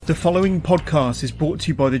The following podcast is brought to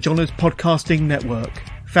you by the Johners Podcasting Network,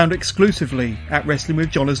 found exclusively at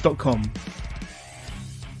WrestlingWithJohners.com.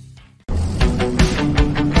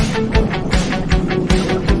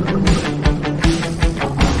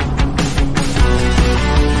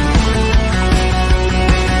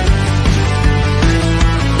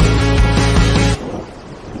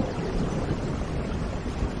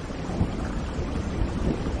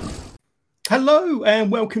 Hello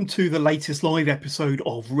and welcome to the latest live episode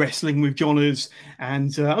of Wrestling with Johners,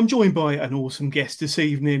 and I'm joined by an awesome guest this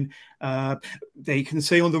evening. There you can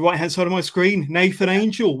see on the right hand side of my screen Nathan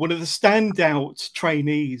Angel, one of the standout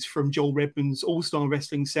trainees from Joel Redman's All-Star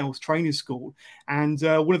Wrestling Sales Training School, and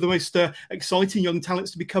one of the most exciting young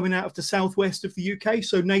talents to be coming out of the southwest of the UK.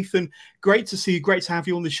 So Nathan, great to see you, great to have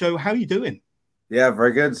you on the show. How are you doing? Yeah,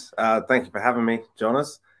 very good. Thank you for having me,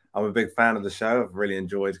 Jonas. I'm a big fan of the show. I've really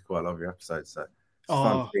enjoyed quite a lot of your episodes, so it's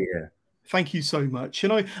fun to be here. Thank you so much.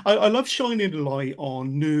 And I love shining a light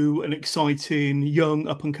on new and exciting, young,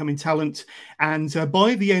 up-and-coming talent. And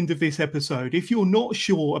by the end of this episode, if you're not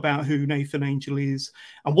sure about who Nathan Angel is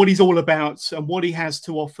and what he's all about and what he has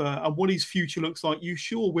to offer and what his future looks like, you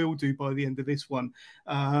sure will do by the end of this one.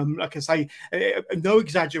 Like I say, no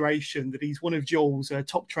exaggeration that he's one of Joel's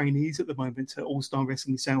top trainees at the moment at All-Star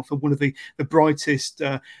Wrestling South and one of the brightest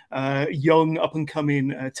young,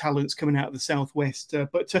 up-and-coming talents coming out of the Southwest.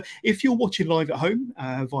 But if you're watching live at home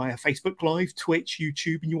via Facebook Live, Twitch,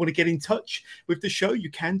 YouTube, and you want to get in touch with the show,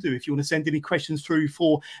 you can do. If you want to send any questions through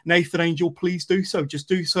for Nathan Angel, please do so. Just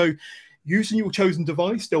do so using your chosen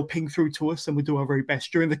device. They'll ping through to us and we'll do our very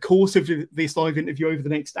best during the course of this live interview over the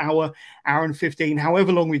next hour and 15,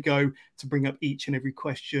 however long we go, to bring up each and every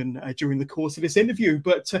question during the course of this interview.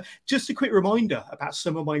 But just a quick reminder about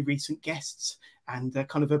some of my recent guests and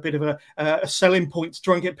kind of a bit of a selling point to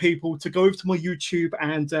try and get people to go over to my YouTube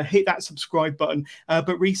and hit that subscribe button.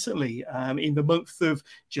 But recently, in the month of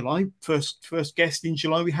July, first guest in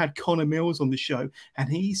July, we had Connor Mills on the show, and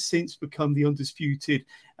he's since become the undisputed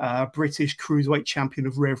British Cruiserweight Champion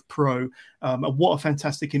of Rev Pro. And what a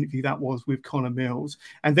fantastic interview that was with Connor Mills.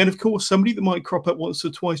 And then, of course, somebody that might crop up once or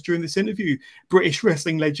twice during this interview, British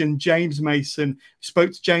wrestling legend James Mason.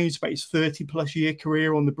 Spoke to James about his 30-plus year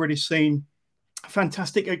career on the British scene.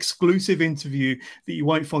 Fantastic exclusive interview that you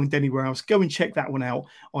won't find anywhere else. Go and check that one out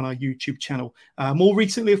on our YouTube channel. More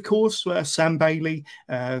recently, of course, Sam Bailey,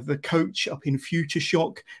 the coach up in Future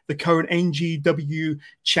Shock, the current NGW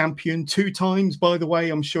champion 2 times, by the way.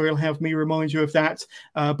 I'm sure he'll have me remind you of that.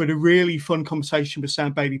 But a really fun conversation with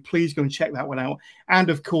Sam Bailey. Please go and check that one out. And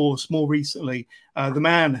of course, more recently, the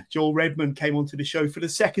man, Joel Redman, came onto the show for the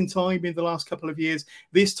second time in the last couple of years,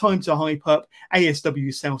 this time to hype up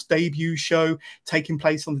ASW South's debut show, taking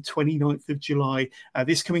place on the 29th of July,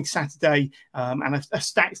 this coming Saturday, and a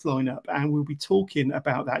stacked lineup. And we'll be talking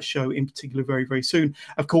about that show in particular very, very soon.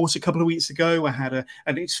 Of course, a couple of weeks ago, I had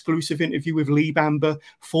an exclusive interview with Lee Bamber,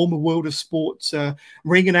 former World of Sports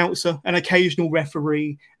ring announcer, an occasional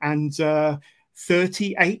referee, and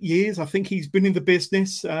 38 years, I think he's been in the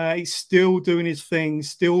business. He's still doing his thing,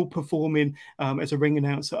 still performing as a ring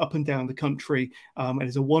announcer up and down the country. And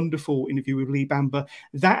it's a wonderful interview with Lee Bamber.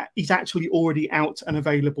 That is actually already out and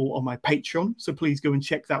available on my Patreon. So please go and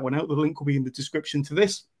check that one out. The link will be in the description to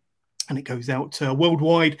this. And it goes out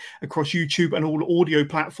worldwide across YouTube and all audio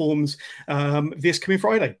platforms this coming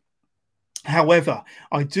Friday. However,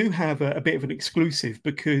 I do have a bit of an exclusive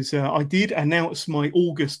because I did announce my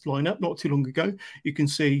August lineup not too long ago. You can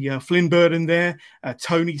see Flynn Burden there,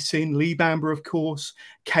 Tony Sin, Lee Bamber, of course,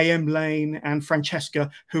 KM Lane and Francesca,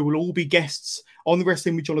 who will all be guests on the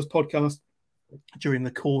Wrestling with Johners podcast during the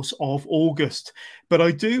course of August. But I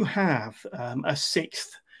do have a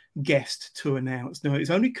 6th guest to announce. Now, it's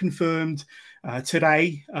only confirmed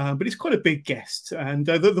today, but it's quite a big guest. And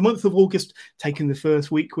the month of August, taking the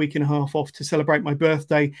first week and a half off to celebrate my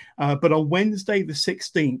birthday. But on Wednesday, the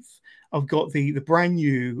 16th, I've got the brand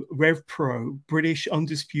new Rev Pro British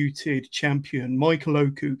Undisputed Champion, Michael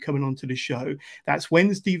Oku, coming onto the show. That's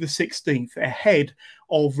Wednesday, the 16th, ahead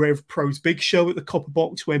of Rev Pro's big show at the Copper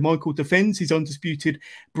Box, where Michael defends his undisputed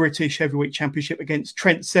British Heavyweight Championship against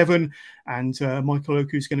Trent Seven. And Michael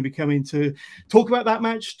Oku is going to be coming to talk about that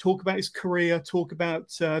match, talk about his career, talk about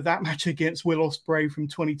that match against Will Ospreay from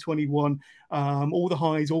 2021, all the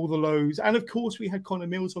highs, all the lows. And of course, we had Connor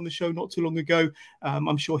Mills on the show not too long ago.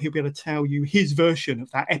 I'm sure he'll be able to tell you his version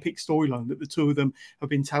of that epic storyline that the two of them have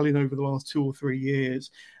been telling over the last 2 or 3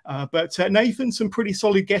 years. But Nathan, some pretty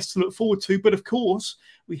solid guests to look forward to. But of course,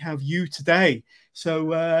 we have you today.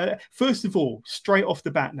 So first of all, straight off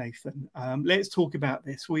the bat, Nathan, let's talk about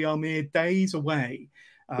this. We are mere days away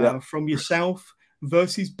from yourself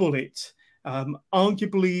versus Bullit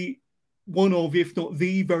Arguably one of, if not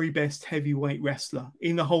the very best heavyweight wrestler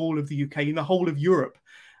in the whole of the UK, in the whole of Europe.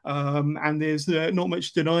 And there's not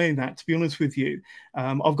much denying that, to be honest with you.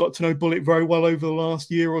 I've got to know Bullit very well over the last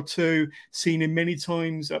year or two, seen him many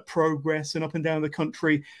times at Progress and up and down the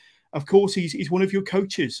country. Of course, he's one of your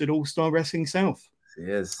coaches at All Star Wrestling South. He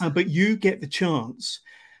is. But you get the chance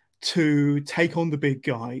to take on the big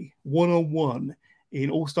guy one-on-one in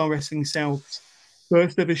All Star Wrestling South's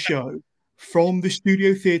first ever show from the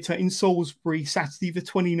Studio Theatre in Salisbury, Saturday the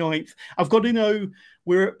 29th. I've got to know,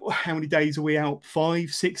 how many days are we out?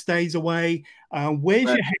 5-6 days away. Where's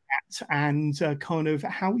your head at, and kind of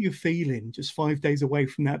how are you feeling just 5 days away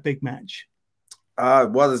from that big match?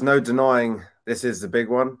 Well, there's no denying this is the big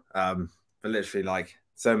one. For literally like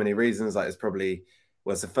so many reasons. Like it's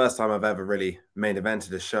the first time I've ever really main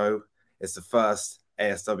evented a show. It's the first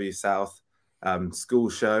ASW South school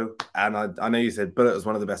show. And I know you said Bullit was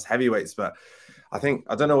one of the best heavyweights, but I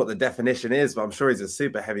don't know what the definition is, but I'm sure he's a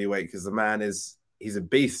super heavyweight because the man he's a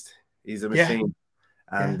beast. He's a machine.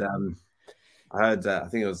 Yeah. And I heard, I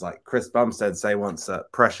think it was like Chris Bumstead say once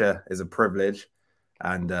that pressure is a privilege.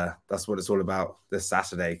 And that's what it's all about this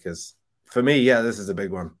Saturday. Because for me, this is a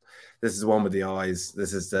big one. This is the one with the eyes.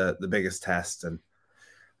 This is the biggest test. And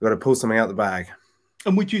we've got to pull something out the bag.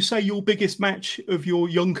 And would you say your biggest match of your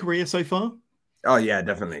young career so far? Oh, yeah,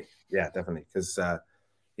 definitely. Yeah, definitely. Because, I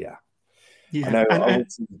know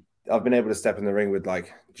I've been able to step in the ring with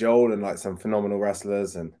like Joel and like some phenomenal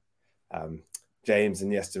wrestlers and James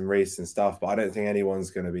and Yeston Reese and stuff. But I don't think anyone's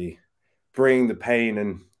going to be bringing the pain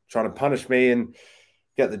and trying to punish me and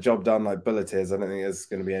get the job done like Bullit is. I don't think there's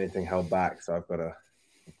going to be anything held back. So I've got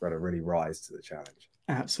to really rise to the challenge.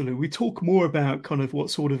 Absolutely. We talk more about kind of what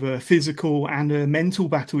sort of a physical and a mental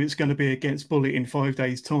battle it's going to be against Bullit in 5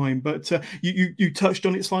 days' time. But you touched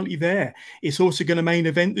on it slightly there. It's also going to main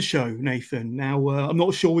event the show, Nathan. Now, I'm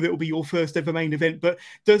not sure whether it will be your first ever main event, but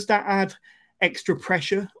does that add extra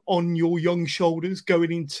pressure on your young shoulders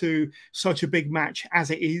going into such a big match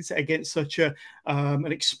as it is against such an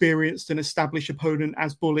experienced and established opponent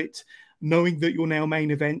as Bullit, knowing that you're now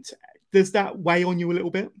main event? Does that weigh on you a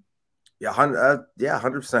little bit? Yeah,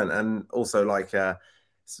 100%. And also like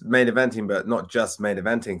main eventing, but not just main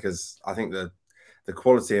eventing, because I think the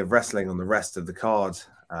quality of wrestling on the rest of the card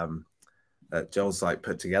that Joel's like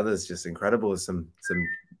put together is just incredible. There's some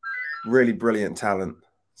really brilliant talent.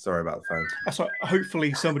 Sorry about the phone. That's right.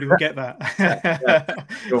 Hopefully somebody will get that.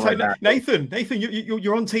 So, Nathan,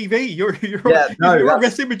 you're on TV. You're on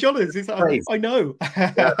Wrestling with Johners. Like, I know.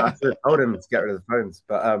 I told him to get rid of the phones,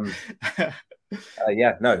 but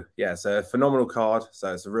so a phenomenal card.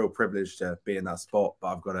 So it's a real privilege to be in that spot, but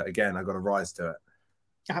I've got to rise to it.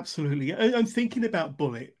 Absolutely. I'm thinking about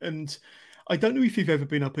Bullit, and I don't know if you've ever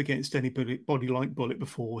been up against anybody like Bullit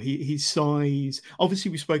before. His size, obviously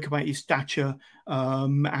we spoke about his stature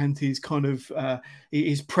and his kind of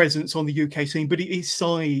his presence on the UK scene, but his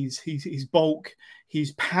size, his bulk,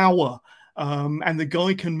 his power, and the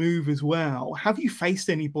guy can move as well. Have you faced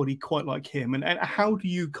anybody quite like him? And how do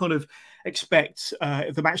you kind of expect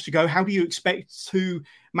the match to go? How do you expect to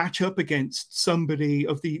match up against somebody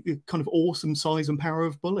of the kind of awesome size and power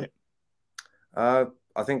of Bullit? I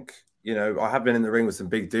think, I have been in the ring with some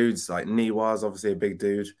big dudes, like NIWA is obviously a big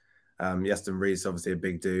dude. Yeston Reese, obviously a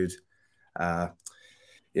big dude. And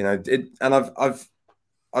I've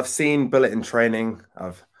seen Bullit in training.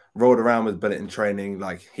 I've rolled around with Bullit in training.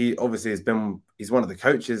 Like he obviously he's one of the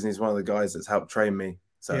coaches and he's one of the guys that's helped train me.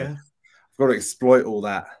 So I've got to exploit all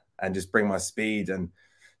that and just bring my speed and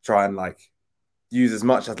try and like use as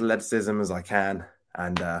much athleticism as I can.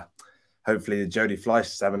 And hopefully the Jody Fleisch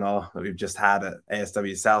seminar that we've just had at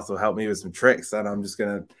ASW South will help me with some tricks. And I'm just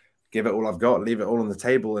going to give it all I've got, leave it all on the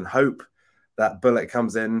table and hope that Bullit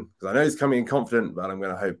comes in, because I know he's coming in confident, but I'm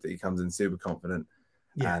going to hope that he comes in super confident.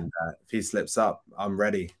 Yeah. And if he slips up, I'm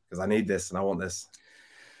ready because I need this and I want this.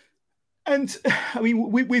 And I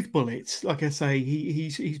mean, with Bullit, like I say,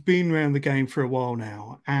 he's been around the game for a while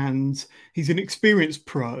now, and he's an experienced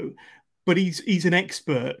pro, but he's an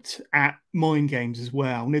expert at mind games as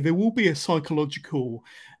well. Now, there will be a psychological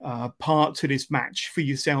part to this match for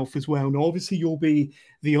yourself as well. Now, obviously, you'll be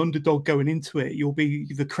the underdog going into it. You'll be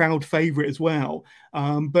the crowd favorite as well.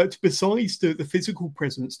 But besides the physical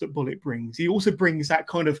presence that Bullit brings, he also brings that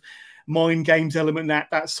kind of mind games element,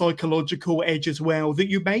 that psychological edge as well that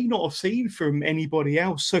you may not have seen from anybody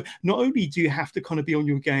else. So not only do you have to kind of be on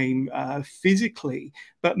your game physically,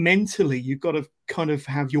 but mentally, you've got to kind of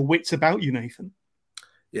have your wits about you, Nathan.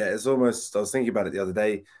 Yeah, it's almost, I was thinking about it the other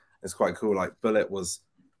day. It's quite cool. Like Bullit was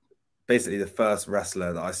basically the first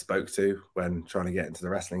wrestler that I spoke to when trying to get into the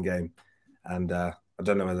wrestling game. And I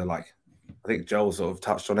don't know whether like I think Joel sort of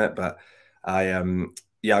touched on it, but I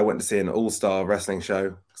went to see an all-star wrestling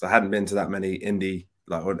show because I hadn't been to that many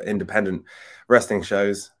or independent wrestling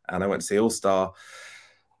shows, and I went to see All Star.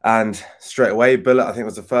 And straight away, Bullit, I think,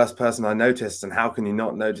 was the first person I noticed. And how can you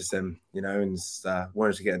not notice him? And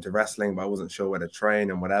wanted to get into wrestling, but I wasn't sure where to train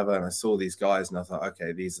and whatever. And I saw these guys, and I thought,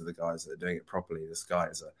 okay, these are the guys that are doing it properly. This guy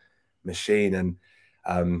is a machine. And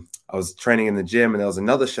I was training in the gym, and there was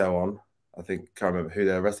another show on. I think can't remember who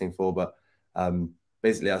they were wrestling for, but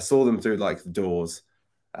basically, I saw them through like the doors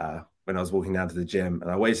when I was walking down to the gym, and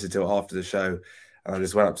I waited until after the show, and I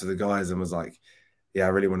just went up to the guys and was like, "Yeah, I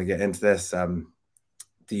really want to get into this.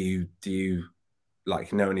 Do you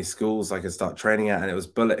like know any schools I could start training at?" And it was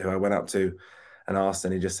Bullit who I went up to and asked,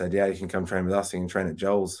 and he just said, "Yeah, you can come train with us. You can train at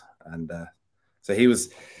Joel's." And so he was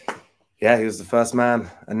the first man.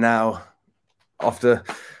 And now, after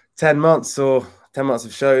 10 months of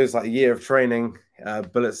shows, like a year of training,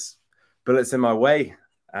 Bullit's in my way,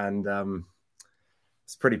 and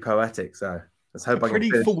it's pretty poetic. So let's hope A I can pretty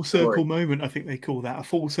finish full the story. circle moment, I think they call that, a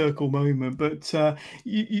full circle moment. But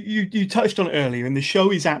you touched on it earlier, and the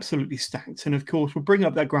show is absolutely stacked. And of course, we'll bring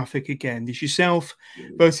up that graphic again. There's yourself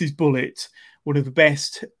versus Bullit, one of the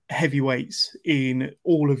best heavyweights in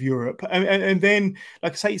all of Europe. And then,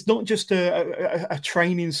 like I say, it's not just a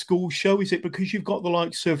training school show, is it? Because you've got the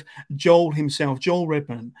likes of Joel himself, Joel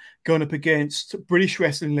Redman, going up against British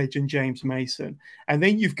wrestling legend James Mason. And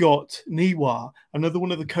then you've got NIWA, another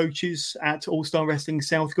one of the coaches at All Star Wrestling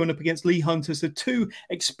South, going up against Lee Hunter. So two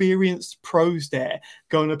experienced pros there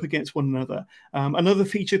going up against one another. Another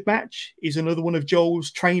featured match is another one of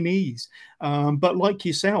Joel's trainees. But like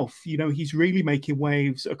yourself, he's really making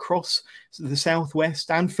waves across the Southwest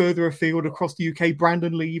and further afield across the UK.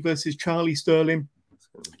 Brandon Lee versus Charlie Sterling.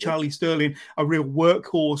 Charlie Sterling, a real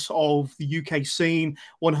workhorse of the UK scene,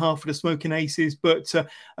 one half of the Smoking Aces, but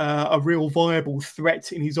a real viable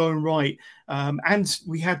threat in his own right. And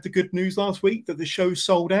we had the good news last week that the show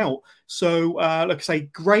sold out. So, like I say,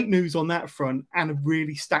 great news on that front, and a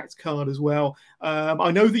really stacked card as well.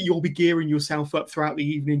 I know that you'll be gearing yourself up throughout the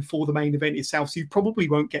evening for the main event itself, so you probably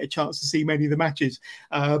won't get a chance to see many of the matches.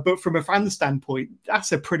 But from a fan standpoint,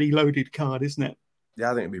 that's a pretty loaded card, isn't it? Yeah, I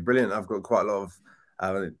think it'd be brilliant. I've got quite a lot of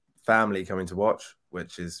family coming to watch,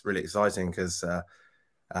 which is really exciting because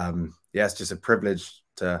it's just a privilege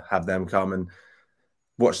to have them come and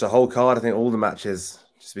watch the whole card. I think all the matches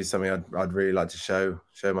just be something I'd really like to show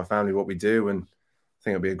my family what we do, and I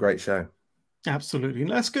think it'll be a great show. Absolutely. And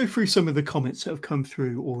let's go through some of the comments that have come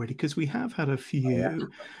through already, because we have had a few.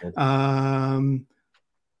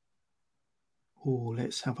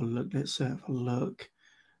 Let's have a look.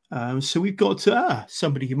 So we've got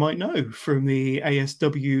somebody you might know from the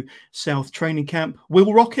ASW South training camp,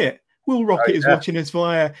 Will Rocket. Will Rocket is watching us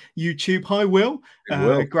via YouTube. Hi, Will.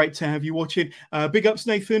 Great to have you watching. Big ups,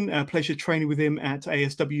 Nathan. Pleasure training with him at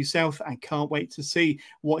ASW South, and can't wait to see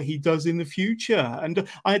what he does in the future. And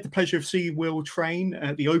I had the pleasure of seeing Will train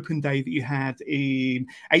at the open day that you had in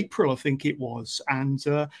April, I think it was. And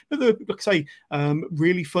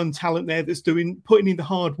really fun talent there that's putting in the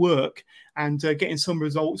hard work and getting some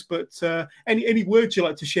results. But any words you'd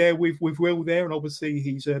like to share with Will there? And obviously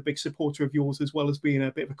he's a big supporter of yours, as well as being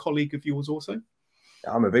a bit of a colleague of yours also.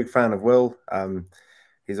 I'm a big fan of Will.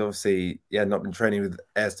 He's obviously not been training with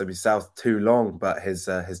ASW South too long, but his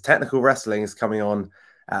technical wrestling is coming on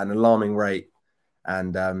at an alarming rate,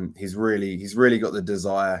 and he's really got the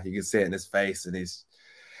desire. You can see it in his face, and it's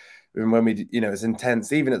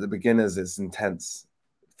intense. Even at the beginners, it's intense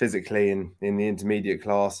physically and in the intermediate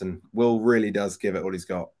class, and Will really does give it all he's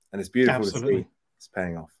got, and it's beautiful to see. It's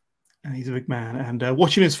paying off. And he's a big man. And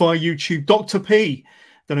watching us via YouTube, Dr. P.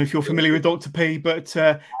 Don't know if you're familiar with Dr. P, but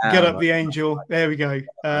Get Up the Angel. There we go.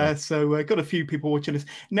 So got a few people watching us.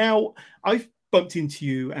 Now, I've bumped into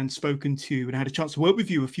you and spoken to you and had a chance to work with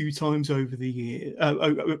you a few times over the year.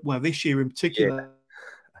 This year in particular. Yeah.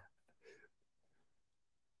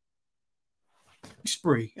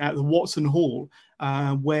 Spree at the Watson Hall,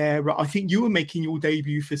 where I think you were making your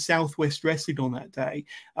debut for Southwest Wrestling on that day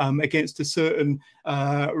against a certain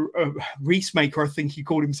Reese Maker, I think he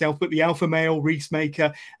called himself, but the alpha male Reese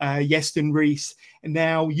Maker, Yeston Reese. And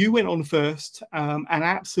now you went on first and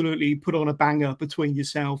absolutely put on a banger between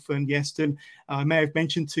yourself and Yeston. I may have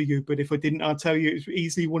mentioned to you, but if I didn't, I'll tell you, it was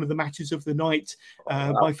easily one of the matches of the night.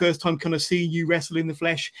 My first time kind of seeing you wrestle in the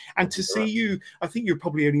flesh, and to see you, I think you're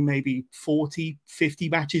probably only maybe 40, 50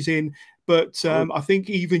 matches in. But I think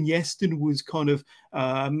even Yeston was kind of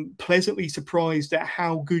pleasantly surprised at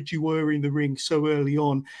how good you were in the ring so early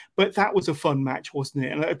on. But that was a fun match, wasn't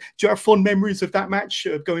it? And do you have fond memories of that match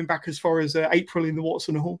going back as far as April in the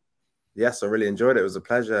Watson Hall? yes, I really enjoyed it. It was a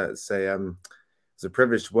pleasure. It's a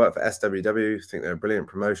privilege to work for SWW. I think they're a brilliant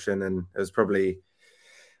promotion, and it was probably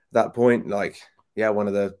that point, like, yeah, one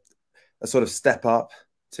of the a sort of step up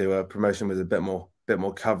to a promotion with a bit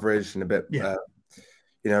more coverage and a bit, Yeah.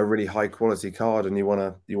 really high quality card, and you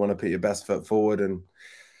wanna put your best foot forward and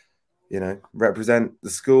represent the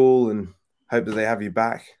school and hope that they have you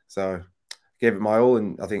back. So gave it my all,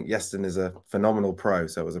 and I think Yeston is a phenomenal pro.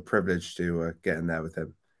 So it was a privilege to get in there with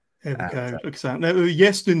him. There we And go. Look at that. Now,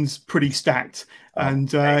 Yeston's pretty stacked,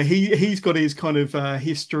 and he's got his kind of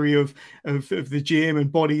history of the gym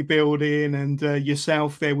and bodybuilding, and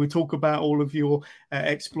yourself. There, we'll talk about all of your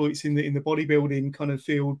exploits in the bodybuilding kind of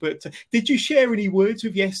field. But did you share any words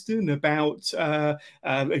with Yeston about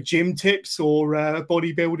gym tips or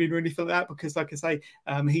bodybuilding or anything like that? Because, like I say,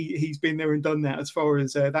 he's been there and done that as far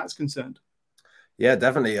as that's concerned. yeah,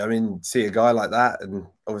 definitely. I mean, see a guy like that, and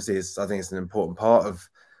obviously, I think it's an important part of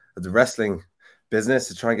the wrestling business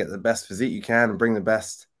to try and get the best physique you can and bring the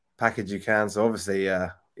best package you can. So obviously,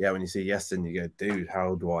 yeah, when you see Yeston, you go, dude,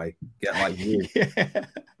 how do I get like you? Yeah.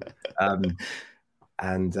 Um,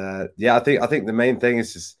 and yeah, I think the main thing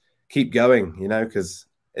is just keep going, because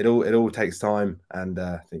it all takes time. And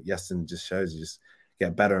I think Yeston just shows you just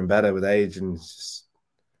get better and better with age, and just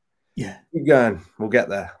Yeah. keep going. We'll get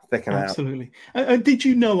there, thick and out. Absolutely. And did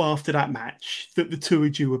you know after that match that the two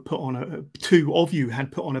of you had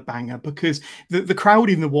put on a banger? Because the crowd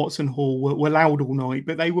in the Watson Hall were loud all night,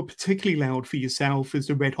 but they were particularly loud for yourself as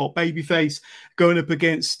the red hot babyface going up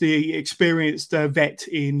against the experienced vet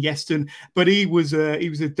in Yeston. But he was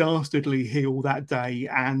a dastardly heel that day,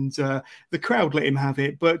 and the crowd let him have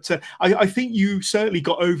it. But I think you certainly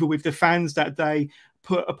got over with the fans that day,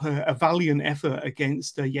 put up a valiant effort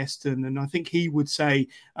against Yeston, and I think he would say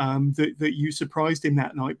that you surprised him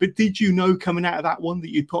that night. But did you know coming out of that one that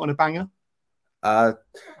you'd put on a banger? To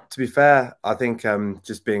be fair, I think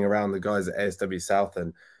just being around the guys at ASW South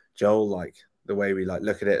and Joel, like the way we like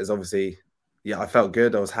look at it is obviously, yeah, I felt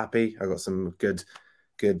good. I was happy. I got some good,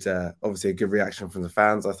 obviously a good reaction from the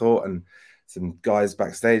fans, I thought, and some guys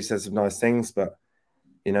backstage said some nice things. But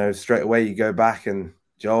straight away you go back and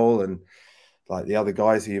Joel and like the other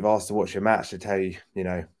guys who you've asked to watch your match to tell you,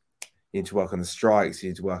 you need to work on the strikes, you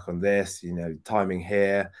need to work on this, timing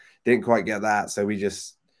here. Didn't quite get that. So you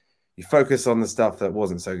focus on the stuff that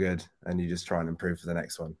wasn't so good and you just try and improve for the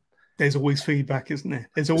next one. There's always feedback, isn't there?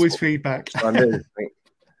 There's always feedback.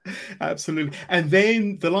 Absolutely. And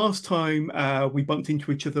then the last time we bumped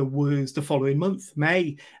into each other was the following month,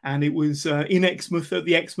 May, and it was in Exmouth at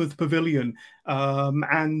the Exmouth Pavilion.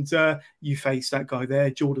 And you faced that guy there,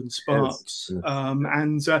 Jordan Sparks. Yes.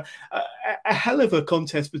 And a hell of a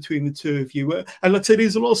contest between the two of you. And like I said,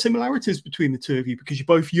 there's a lot of similarities between the two of you because you're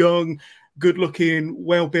both young, good-looking,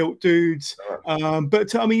 well-built dudes.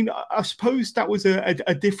 But I mean, I suppose that was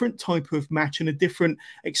a different type of match and a different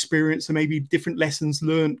experience, and maybe different lessons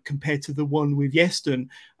learned compared to the one with Yeston.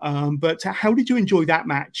 But how did you enjoy that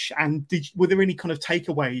match? And were there any kind of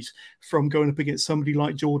takeaways from going up against somebody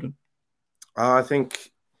like Jordan? I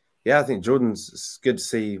think Jordan's, it's good to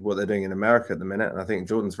see what they're doing in America at the minute, and I think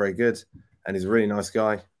Jordan's very good, and he's a really nice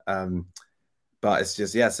guy. But it's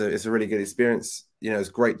just, so it's a really good experience. It's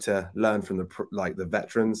great to learn from the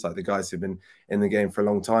veterans, like the guys who've been in the game for a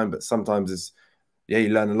long time. But sometimes you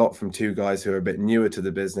learn a lot from two guys who are a bit newer to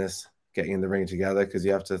the business, getting in the ring together, because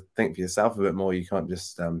you have to think for yourself a bit more. You can't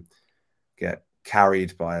just get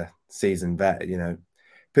carried by a seasoned vet.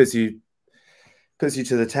 Puts you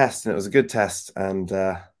to the test, and it was a good test. And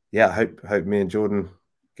I hope me and Jordan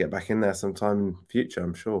get back in there sometime in the future.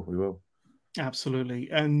 I'm sure we will. Absolutely.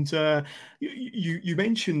 And you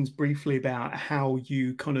mentioned briefly about how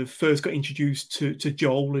you kind of first got introduced to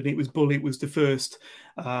Joel, and it was Bullit was the first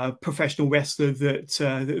professional wrestler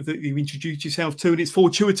that you introduced yourself to. And it's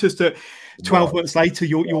fortuitous that 12 months later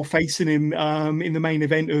you're facing him in the main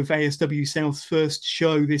event of ASW South's first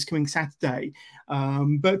show this coming Saturday.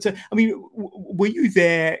 But I mean, were you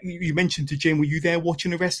there? You mentioned to Jim, were you there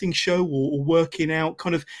watching a wrestling show or working out?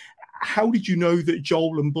 Kind of, how did you know that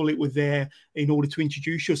Joel and Bullit were there in order to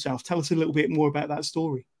introduce yourself? Tell us a little bit more about that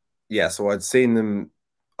story. Yeah, so I'd seen them.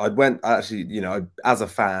 I went actually, as a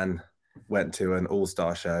fan, went to an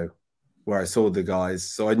all-star show where I saw the guys.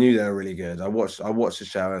 So I knew they were really good. I watched the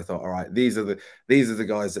show and I thought, all right, these are the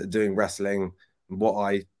guys that are doing wrestling, what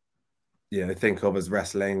I think of as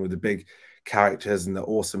wrestling, with the big characters and the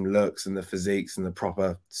awesome looks and the physiques and the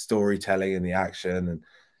proper storytelling and the action.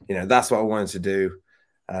 And that's what I wanted to do.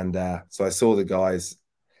 And so I saw the guys,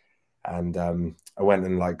 and I went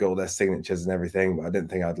and got all their signatures and everything, but I didn't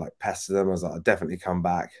think I'd pester them. I was like, I'd definitely come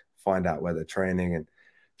back, find out where they're training and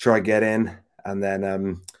try get in. And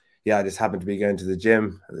then, yeah, I just happened to be going to the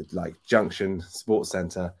gym at the, like Junction Sports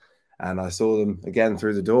Centre, and I saw them again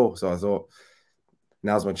through the door. So I thought,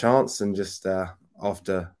 now's my chance. And just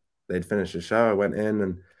after they'd finished the show, I went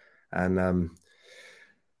in and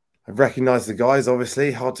I recognised the guys.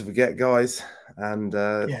 Obviously, hard to forget guys. And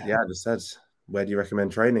Yeah. yeah, I just said, "Where do you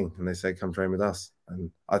recommend training?" And they said, "Come train with us."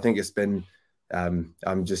 And I think it's been.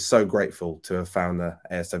 I'm just so grateful to have found the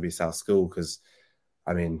ASW South School because,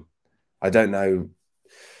 I mean, I don't know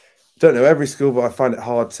every school, but I find it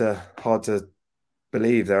hard to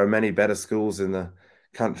believe there are many better schools in the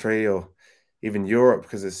country or even Europe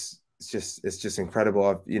because it's just incredible.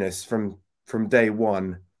 I've from day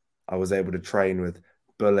one, I was able to train with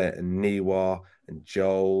Bullit and NIWA and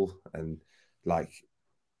Joel and like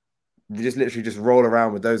you just literally just roll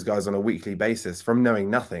around with those guys on a weekly basis from knowing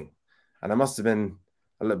nothing. And I must have been,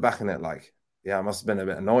 I look back on it like, yeah, it must have been a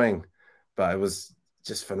bit annoying, but it was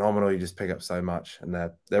just phenomenal. You just pick up so much,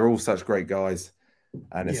 and they're all such great guys,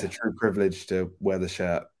 and it's a Yeah. true privilege to wear the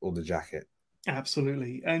shirt or the jacket.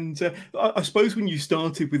 Absolutely, and I suppose when you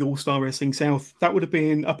started with All Star Wrestling South, that would have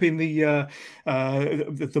been up in the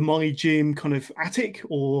My Gym kind of attic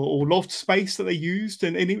or loft space that they used,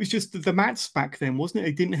 and it was just the mats back then, wasn't it?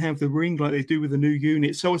 They didn't have the ring like they do with the new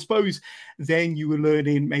unit. So I suppose then you were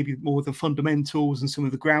learning maybe more of the fundamentals and some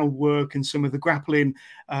of the groundwork and some of the grappling.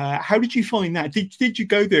 How did you find that? Did you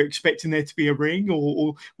go there expecting there to be a ring,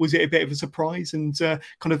 or was it a bit of a surprise? And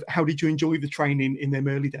kind of how did you enjoy the training in them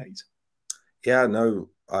early days? Yeah, no,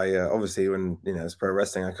 I obviously when it's pro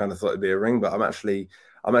wrestling, I kind of thought it'd be a ring, but I'm actually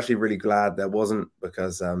really glad there wasn't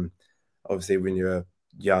because obviously when you're a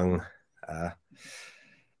young uh,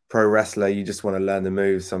 pro wrestler, you just want to learn the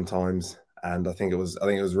moves sometimes, and I think it was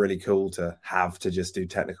really cool to have to just do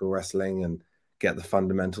technical wrestling and get the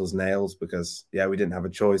fundamentals nailed because yeah, we didn't have a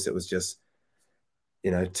choice. It was just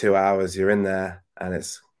 2 hours you're in there and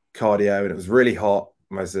it's cardio, and it was really hot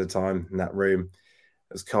most of the time in that room.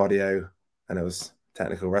 It was cardio and it was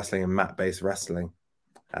technical wrestling and mat based wrestling.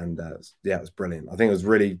 And yeah, it was brilliant. I think it was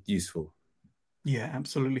really useful. Yeah,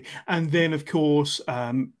 absolutely. And then, of course,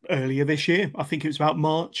 earlier this year, I think it was about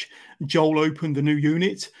March, Joel opened the new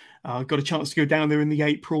unit. Got a chance to go down there in the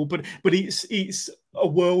April, but it's a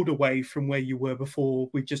world away from where you were before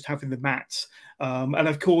with just having the mats. And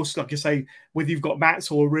of course, like I say, whether you've got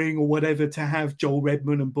mats or a ring or whatever, to have Joel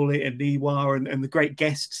Redman and Bullit and NIWA and the great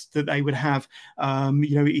guests that they would have,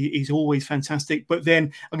 is always fantastic. But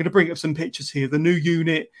then I'm going to bring up some pictures here. The new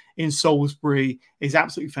unit in Salisbury is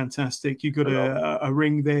absolutely fantastic. You've got a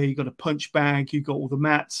ring there, you've got a punch bag, you've got all the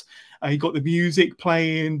mats, you've got the music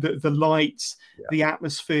playing, the lights, Yeah. the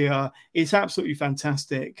atmosphere. It's absolutely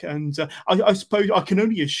fantastic. And I suppose I can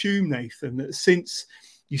only assume, Nathan, that since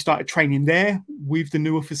you started training there with the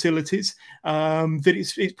newer facilities, that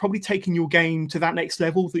it's probably taken your game to that next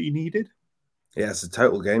level that you needed. Yeah, it's a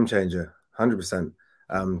total game changer, 100%.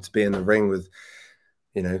 To be in the ring with,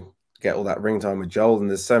 get all that ring time with Joel. And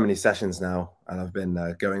there's so many sessions now, and I've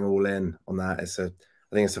been going all in on that. I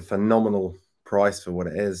think it's a phenomenal price for what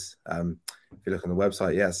it is. If you look on the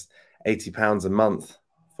website, yes, £80 a month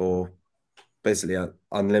for basically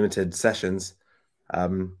unlimited sessions.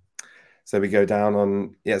 So we go down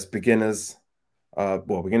on, yes, beginners.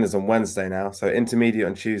 Beginners on Wednesday now. So intermediate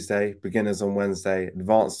on Tuesday, beginners on Wednesday,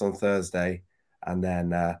 advanced on Thursday, and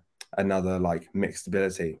then another like mixed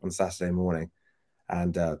ability on Saturday morning.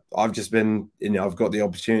 And I've just been, I've got the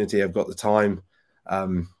opportunity, I've got the time.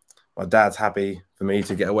 My dad's happy for me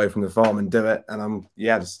to get away from the farm and do it. And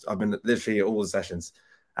I've been literally at all the sessions,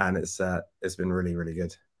 and it's been really, really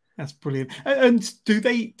good. That's brilliant. And do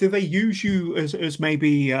they use you as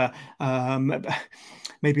maybe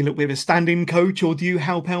maybe a little bit of a standing coach, or do you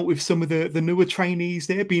help out with some of the newer trainees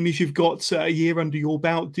there? Being as you've got a year under your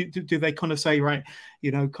belt, do they kind of say, right,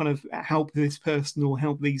 kind of help this person or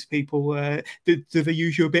help these people? Do they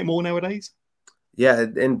use you a bit more nowadays? Yeah,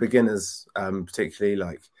 in beginners, particularly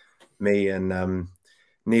like me and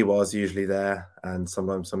Niwa's usually there, and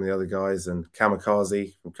sometimes some of the other guys, and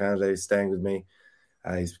Kamikaze from Canada is staying with me.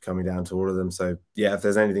 He's coming down to all of them. So yeah, if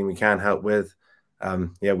there's anything we can help with,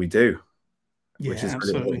 yeah, we do, which Yeah, is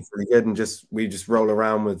absolutely. really good. And we just roll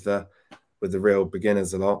around with the real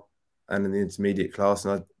beginners a lot, and in the intermediate class,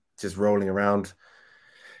 and I just rolling around,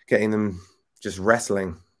 getting them just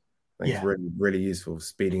wrestling. I think it's Yeah. really really useful,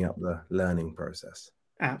 speeding up the learning process.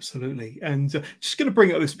 Absolutely. And just going to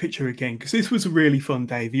bring up this picture again, because this was a really fun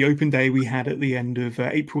day. The open day we had at the end of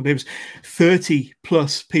April, there was 30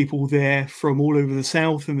 plus people there from all over the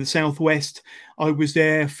South and the Southwest. I was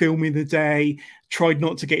there filming the day, tried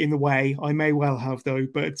not to get in the way. I may well have, though,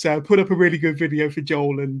 but put up a really good video for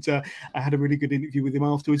Joel, and I had a really good interview with him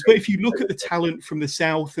afterwards. But if you look at the talent from the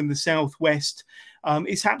South and the Southwest,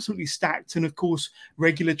 it's absolutely stacked. And of course,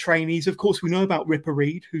 regular trainees. Of course, we know about Ripper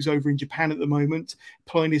Reed, who's over in Japan at the moment,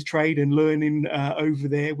 plying his trade and learning over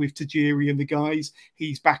there with Tajiri and the guys.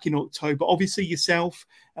 He's back in October. Obviously, yourself,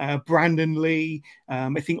 Brandon Lee,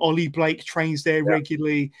 I think Ollie Blake trains there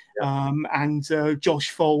regularly, and Josh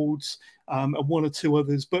Folds, and one or two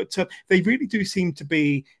others. But they really do seem to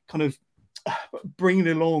be kind of bringing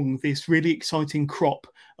along this really exciting crop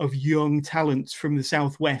of young talents from the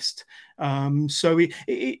Southwest. So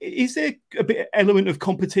is there a bit element of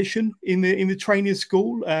competition in the training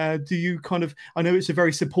school? Do you kind of, I know it's a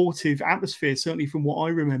very supportive atmosphere, certainly from what I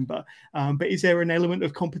remember, but is there an element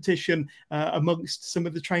of competition amongst some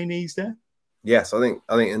of the trainees there? Yes, I think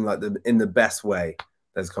in the best way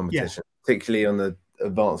there's competition, particularly on the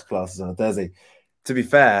advanced classes on a Thursday. To be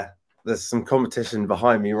fair, there's some competition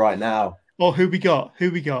behind me right now. Oh, who we got?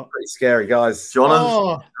 Pretty scary guys.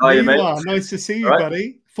 John, nice to see you,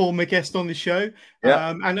 buddy. Former guest on the show.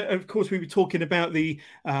 Yeah. And of course, we were talking about the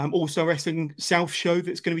All-Star Wrestling South show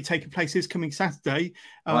that's going to be taking place this coming Saturday.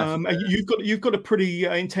 You've got a pretty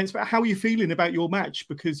intense. How are you feeling about your match?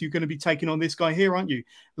 Because you're going to be taking on this guy here, aren't you,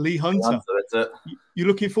 Lee Hunter? That's it. You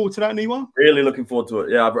looking forward to that, NIWA? Really looking forward to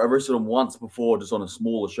it. Yeah, I've wrestled him once before, just on a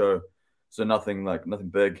smaller show, so nothing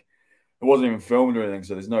big. It wasn't even filmed or anything,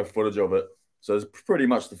 so there's no footage of it. So it's pretty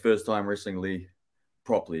much the first time wrestling Lee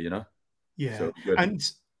properly, you know? Yeah. So and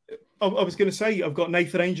I was going to say, I've got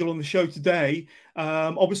Nathan Angel on the show today.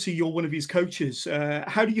 Obviously, you're one of his coaches.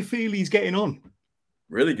 How do you feel he's getting on?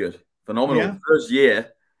 Really good. Phenomenal. Yeah. First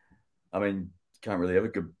year. I mean, can't really have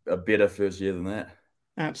a better first year than that.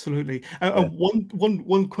 Absolutely.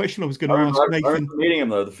 One question I was going to ask Nathan. I remember meeting him,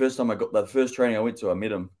 though. The first time I got that first training I went to, I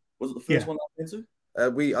met him. Was it the first one I went to? I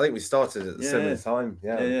think we started at the same time.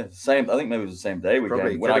 Yeah. Same. I think maybe it was the same day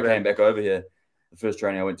when I came back over here. The first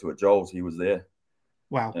training I went to at Joel's, he was there.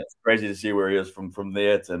 Wow, it's crazy to see where he is from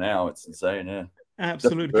there to now. It's insane. Yeah,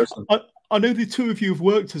 absolutely. I know the two of you have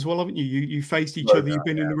worked as well, haven't you? You faced each other. You've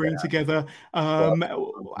been in the ring together. What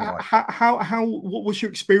was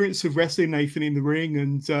your experience of wrestling Nathan in the ring?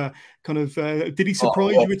 And did he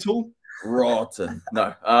surprise you at all? Rotten.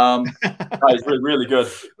 No. He's really good.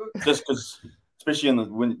 Just because. Especially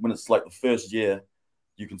when it's like the first year,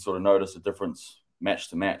 you can sort of notice a difference match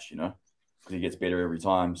to match, you know, because he gets better every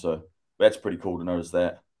time. So that's pretty cool to notice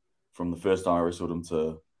that from the first time I wrestled him to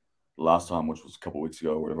the last time, which was a couple of weeks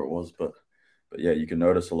ago or whatever it was. But yeah, you can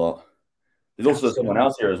notice a lot. There's also someone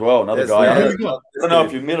else here as well, another guy. I don't know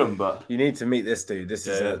if you've met him, but you need to meet this dude. This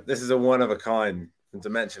is a one of a kind. From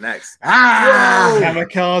Dimension X.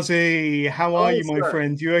 Kamikaze, how are you, my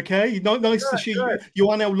friend? You okay? Nice to see you. You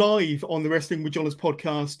are now live on the Wrestling with Jonas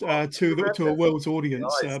podcast to a world's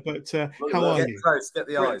audience. Nice. How are you? Close. Get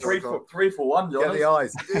the eyes. Three for one, Jonas. Get the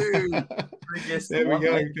eyes. There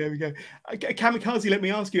we go. Kamikaze, let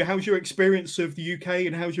me ask you, how's your experience of the UK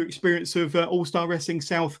and how's your experience of All-Star Wrestling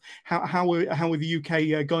South? How are the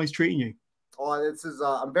UK guys treating you?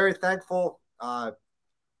 I'm very thankful.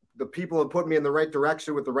 The people have put me in the right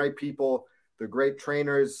direction with the right people. They're great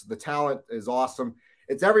trainers. The talent is awesome.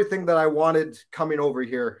 It's everything that I wanted coming over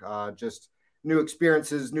here. Just new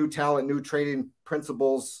experiences, new talent, new training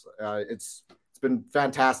principles. It's been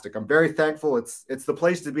fantastic. I'm very thankful. It's the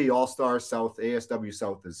place to be. All-Star South, ASW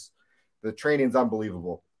South the training's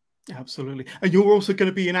unbelievable. Absolutely. And you're also going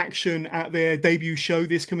to be in action at their debut show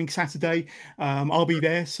this coming Saturday. I'll be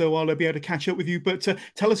there, so I'll be able to catch up with you. But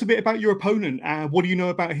tell us a bit about your opponent. What do you know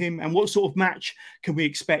about him? And what sort of match can we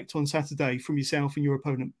expect on Saturday from yourself and your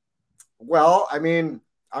opponent? Well, I mean,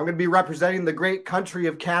 I'm going to be representing the great country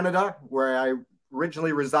of Canada, where I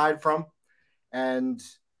originally reside from. And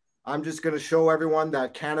I'm just going to show everyone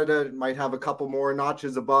that Canada might have a couple more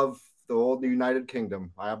notches above the old United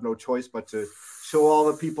Kingdom. I have no choice but to show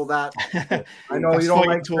all the people that. I know you don't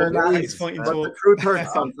like hearing that, but the truth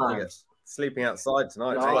hurts sometimes. Sleeping outside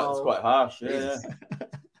tonight. It's quite harsh. Yeah.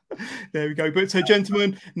 There we go. But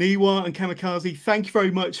gentlemen, NIWA and Kamikaze, thank you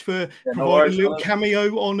very much for providing a little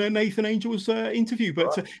cameo on Nathan Angel's interview.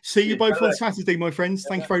 But see you both on Saturday, my friends.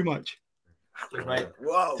 Thank you very much. Cheers, mate.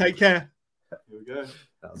 Whoa. Take care. Here we go.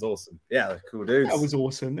 That was awesome. Yeah, cool dudes. That was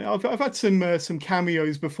awesome. I've had some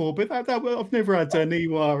cameos before, but I've never had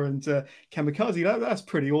NIWA and Kamikaze. That's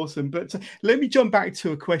pretty awesome. But let me jump back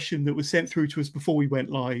to a question that was sent through to us before we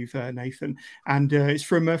went live, Nathan, and it's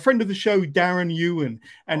from a friend of the show, Darren Ewan,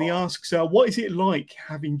 and he asks, "What is it like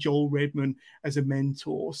having Joel Redman as a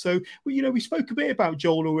mentor?" So, we spoke a bit about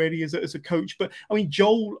Joel already as a coach, but I mean,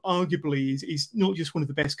 Joel arguably is not just one of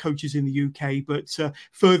the best coaches in the UK, but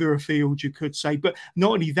further afield, you could say. But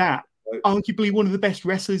not only that, arguably one of the best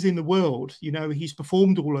wrestlers in the world. He's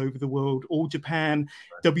performed all over the world, all Japan,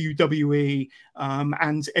 WWE,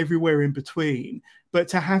 and everywhere in between. But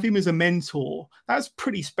to have him as a mentor, that's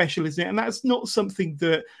pretty special, isn't it? And that's not something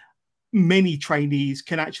that many trainees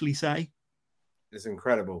can actually say. It's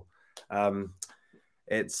incredible.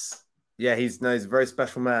 He's a very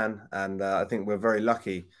special man, and I think we're very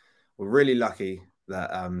lucky. We're really lucky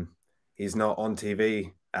that he's not on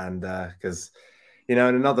TV, and because in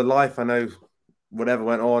another life, I know whatever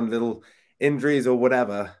went on, little injuries or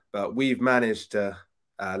whatever, but we've managed to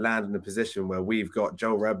land in a position where we've got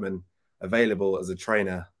Joel Redman available as a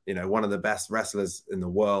trainer, one of the best wrestlers in the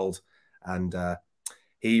world. And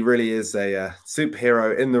he really is a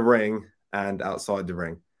superhero in the ring and outside the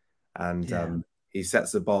ring. And he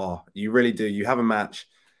sets the bar. You really do. You have a match,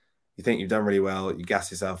 you think you've done really well, you gas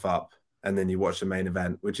yourself up, and then you watch the main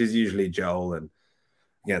event, which is usually Joel and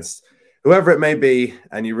against whoever it may be,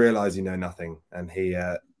 and you realize you know nothing. And he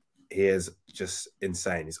is just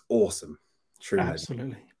insane. He's awesome. Truly.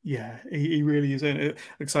 Absolutely. Yeah, he really is. Like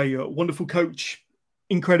I say, a wonderful coach,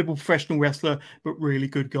 incredible professional wrestler, but really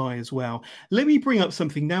good guy as well. Let me bring up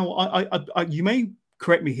something now. I you may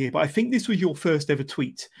correct me here, but I think this was your first ever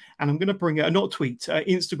tweet, and I'm going to bring it, not tweet,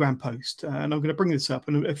 Instagram post, and I'm going to bring this up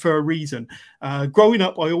and for a reason. Growing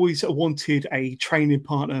up, I always wanted a training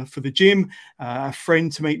partner for the gym, a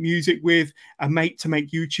friend to make music with, a mate to make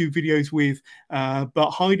YouTube videos with, but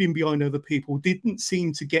hiding behind other people didn't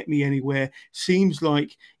seem to get me anywhere. Seems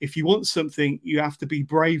like if you want something, you have to be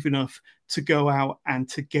brave enough to go out and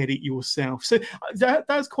to get it yourself. So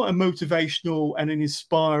that's quite a motivational and an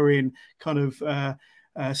inspiring kind of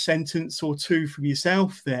sentence or two from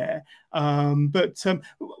yourself there. But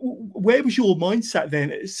where was your mindset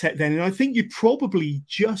then? And I think you probably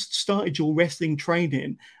just started your wrestling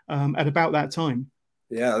training at about that time.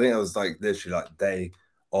 Yeah, I think it was like literally like day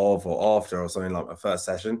of or after or something, like my first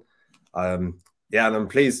session. And I'm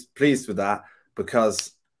pleased with that,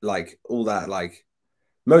 because like all that like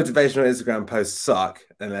motivational Instagram posts suck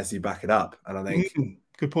unless you back it up. And I think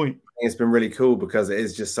good point. It's been really cool because it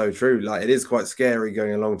is just so true. Like, it is quite scary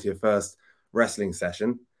going along to your first wrestling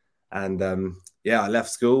session. And I left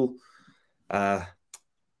school a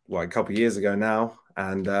couple of years ago now,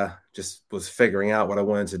 and just was figuring out what I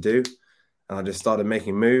wanted to do. And I just started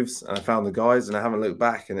making moves, and I found the guys, and I haven't looked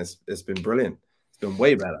back, and it's been brilliant. It's been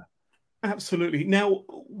way better. Absolutely. Now,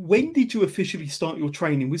 when did you officially start your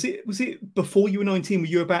training? Was it before you were 19? Were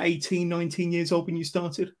you about 18, 19 years old when you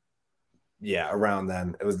started? Yeah, around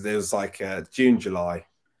then. It was like June, July.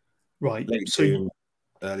 Right. Late so June,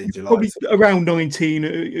 early July. Probably around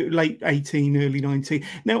 19, late 18, early 19.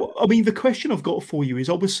 Now, I mean, the question I've got for you is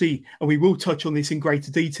obviously, and we will touch on this in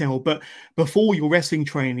greater detail, but before your wrestling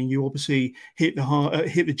training, you obviously hit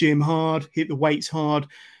the gym hard, hit the weights hard,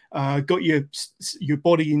 got your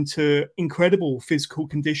body into incredible physical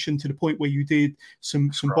condition to the point where you did some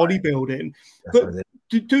bodybuilding. But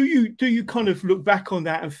do you kind of look back on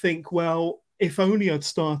that and think, well, if only I'd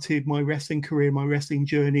started my wrestling career, my wrestling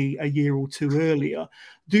journey a year or two earlier?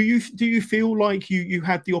 Do you feel like you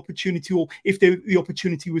had the opportunity, or if the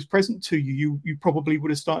opportunity was present to you, you probably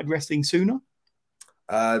would have started wrestling sooner?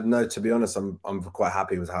 No, to be honest, I'm quite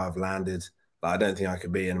happy with how I've landed. Like, I don't think I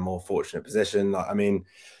could be in a more fortunate position. Like, I mean,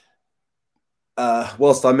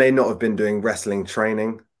 whilst I may not have been doing wrestling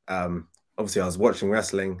training, obviously I was watching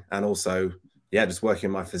wrestling and also, just working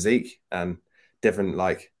on my physique and different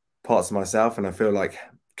like parts of myself. And I feel like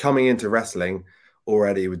coming into wrestling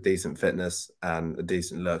already with decent fitness and a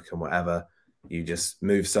decent look and whatever, you just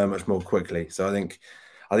move so much more quickly. So I think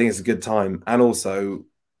it's a good time. And also,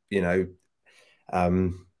 I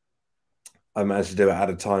managed to do it at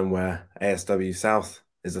a time where ASW South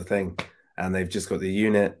is a thing, and they've just got the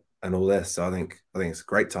unit and all this. So I think it's a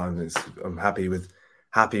great time. I'm happy with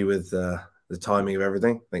the timing of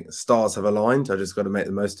everything. I think the stars have aligned. I just got to make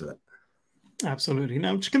the most of it. Absolutely. Now,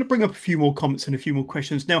 I'm just going to bring up a few more comments and a few more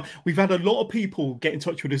questions. Now, we've had a lot of people get in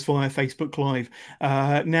touch with us via Facebook Live.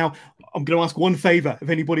 Now, I'm going to ask one favor of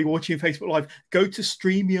anybody watching Facebook Live. Go to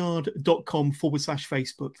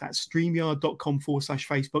streamyard.com/Facebook. That's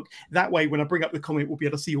streamyard.com/Facebook. That way, when I bring up the comment, we'll be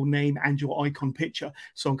able to see your name and your icon picture.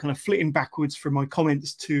 So I'm kind of flitting backwards from my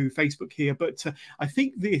comments to Facebook here. But I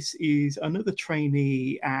think this is another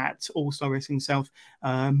trainee at All Star Wrestling South,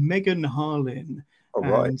 Megan Harlin. All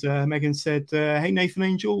right. And Megan said, hey, Nathan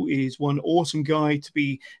Angel is one awesome guy to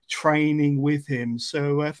be training with him.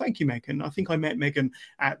 So thank you, Megan. I think I met Megan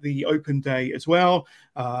at the open day as well.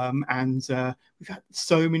 And we've had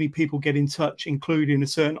so many people get in touch, including a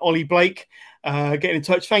certain Ollie Blake getting in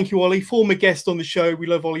touch. Thank you, Ollie. Former guest on the show. We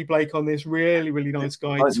love Ollie Blake on this. Really, really nice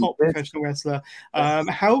guy. Top professional wrestler.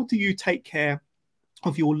 How do you take care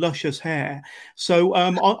of your luscious hair? So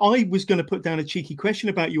I was going to put down a cheeky question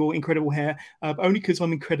about your incredible hair, only because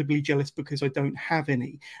I'm incredibly jealous because I don't have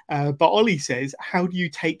any. But Ollie says, how do you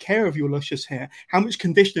take care of your luscious hair? How much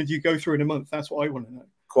conditioner do you go through in a month? That's what I want to know.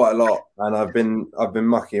 Quite a lot. And I've been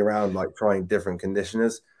mucking around, like trying different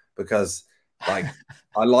conditioners, because like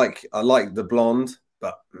I like the blonde,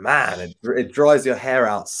 but man, it dries your hair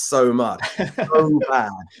out so much. So bad.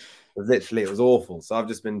 Literally, it was awful. So I've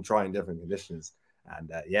just been trying different conditioners.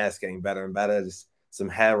 And it's getting better and better. Just some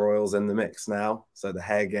hair oils in the mix now, so the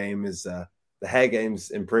hair game's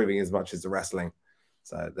improving as much as the wrestling.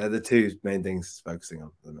 So they're the two main things focusing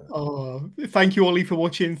on. Oh, thank you, Ollie, for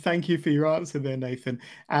watching. Thank you for your answer there, Nathan.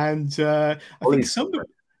 And I think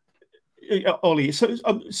Ollie, so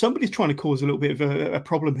somebody's trying to cause a little bit of a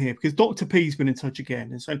problem here, because Dr. P's been in touch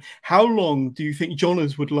again and said, how long do you think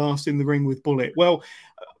Johners would last in the ring with Bullit? Well,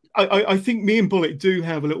 I think me and Bullit do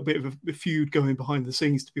have a little bit of a feud going behind the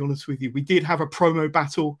scenes, to be honest with you. We did have a promo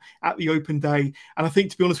battle at the open day. And I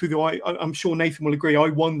think, to be honest with you, I'm sure Nathan will agree, I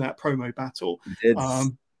won that promo battle.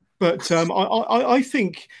 But I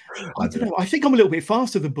think, I don't know, I think I'm a little bit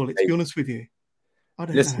faster than Bullit, to be honest with you. I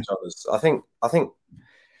don't know. Thomas, I think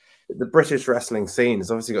the British wrestling scene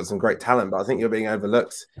has obviously got some great talent, but I think you're being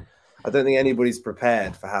overlooked. I don't think anybody's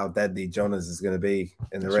prepared for how deadly Johners is going to be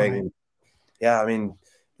in the ring. Right. Yeah, I mean,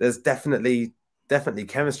 there's definitely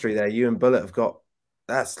chemistry there. You and Bullit have got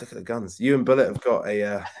look at the guns. You and Bullit have got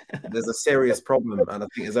there's a serious problem, and I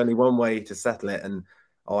think there's only one way to settle it. And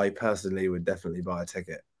I personally would definitely buy a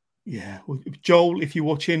ticket. Yeah, well, Joel, if you're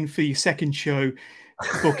watching for your second show,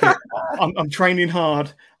 book it. I'm training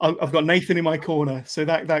hard. I've got Nathan in my corner, so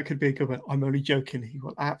that could be a good one. I'm only joking. He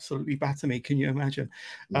will absolutely batter me. Can you imagine?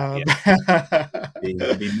 It'd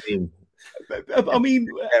be mean. I mean,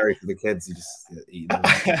 scary for the kids. You just eat them.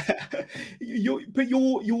 you're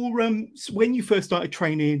when you first started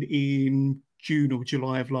training in June or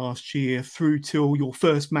July of last year through till your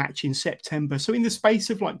first match in September. So in the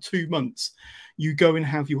space of like 2 months, you go and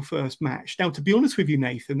have your first match. Now, to be honest with you,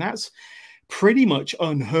 Nathan, that's pretty much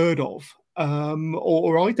unheard of.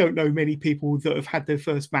 Or I don't know many people that have had their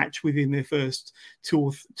first match within their first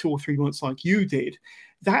 2 or 3 months like you did.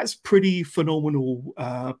 That's pretty phenomenal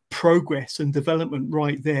progress and development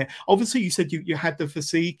right there. Obviously, you said you had the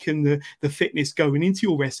physique and the fitness going into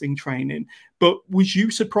your wrestling training, but was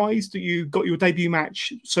you surprised that you got your debut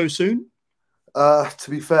match so soon? To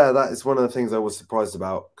be fair, that is one of the things I was surprised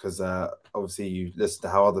about, because obviously you listen to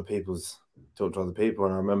how other people's talk to other people,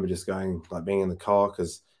 and I remember just going, like, being in the car,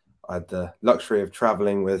 because I had the luxury of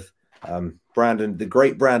traveling with Brandon, the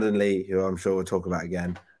great Brandon Lee, who I'm sure we'll talk about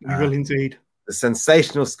again. We will indeed. The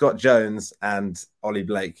sensational Scott Jones and Ollie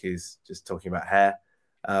Blake, who's just talking about hair.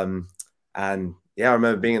 And yeah, I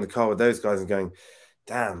remember being in the car with those guys and going,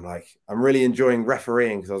 damn, like, I'm really enjoying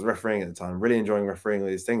refereeing, because I was refereeing at the time, really enjoying refereeing all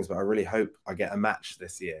these things, but I really hope I get a match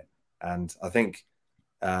this year. And I think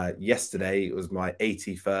yesterday it was my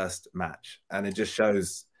 81st match, and it just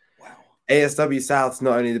shows, wow, ASW South's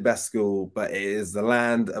not only the best school, but it is the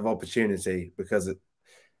land of opportunity, because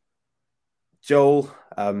Joel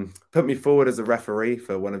put me forward as a referee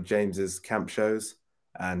for one of James's camp shows,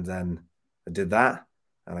 and then I did that,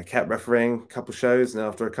 and I kept refereeing a couple shows, and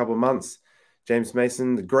after a couple of months, James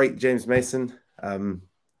Mason, the great James Mason,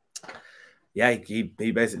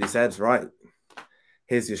 he basically said, right,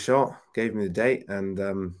 here's your shot, gave me the date, and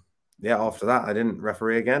after that, I didn't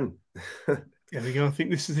referee again. There we go. I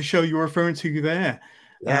think this is the show you're referring to there.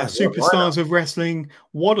 Yeah, Superstars of Wrestling.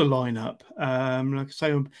 What a lineup. Like I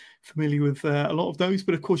say, I'm familiar with a lot of those,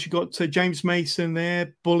 but of course you've got James Mason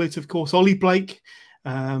there, Bullit, of course, Ollie Blake,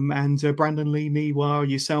 and Brandon Lee, NIWA,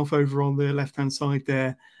 yourself over on the left-hand side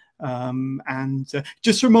there.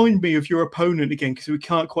 Just remind me of your opponent again, because we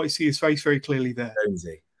can't quite see his face very clearly there.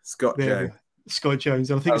 Jonesy. Scott Jones. Scott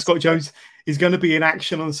Jones. And I think Scott Jones is going to be in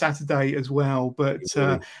action on Saturday as well. But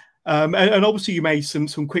And obviously you made some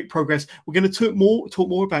quick progress. We're going to talk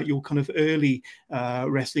more about your kind of early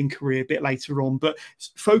wrestling career a bit later on, but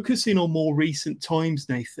focusing on more recent times,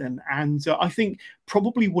 Nathan. And I think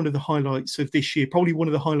probably one of the highlights of this year, probably one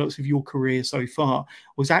of the highlights of your career so far,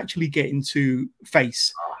 was actually getting to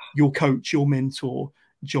face your coach, your mentor,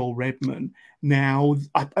 Joel Redman. Now,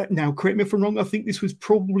 correct me if I'm wrong, I think this was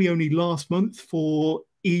probably only last month for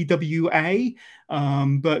EWA,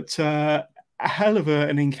 but a hell of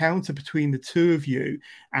an encounter between the two of you.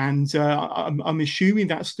 And I'm assuming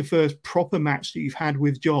that's the first proper match that you've had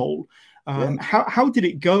with Joel. How did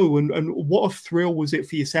it go? And what a thrill was it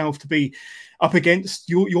for yourself to be up against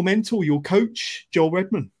your mentor, your coach, Joel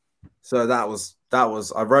Redman? So that was,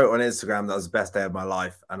 I wrote on Instagram, that was the best day of my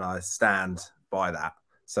life. And I stand by that.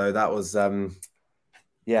 So that was, that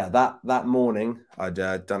morning I'd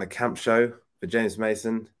done a camp show for James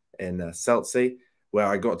Mason in Seltsea, where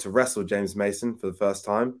I got to wrestle James Mason for the first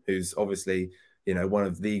time, who's obviously, one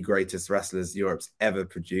of the greatest wrestlers Europe's ever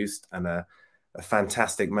produced, and a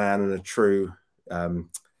fantastic man and a true, I don't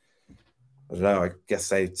know, I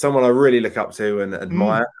guess someone I really look up to and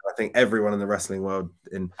admire. I think everyone in the wrestling world,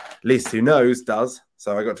 in at least who knows, does.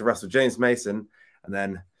 So I got to wrestle James Mason and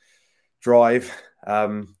then drive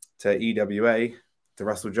to EWA to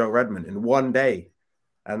wrestle Joel Redman in one day.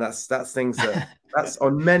 And that's things that's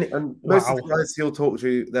on many, and most of the guys you'll talk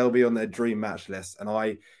to, they'll be on their dream match list. And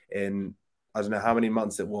I don't know how many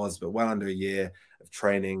months it was, but well under a year of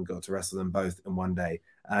training, got to wrestle them both in one day.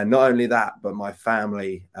 And not only that, but my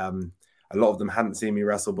family, a lot of them hadn't seen me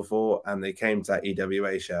wrestle before, and they came to that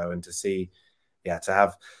EWA show, and to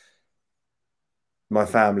have my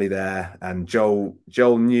family there, and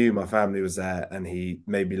Joel knew my family was there, and he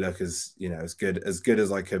made me look as good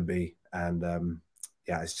as I could be. And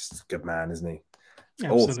it's just a good man, isn't he?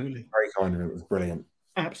 Absolutely. Awesome. Very kind of him. It was brilliant.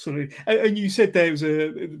 Absolutely. And you said there was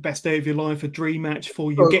a best day of your life, a dream match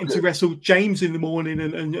for you, getting to wrestle James in the morning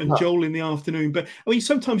and Joel in the afternoon. But I mean,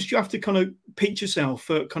 sometimes you have to kind of pinch yourself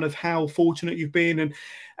for kind of how fortunate you've been and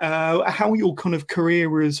how your kind of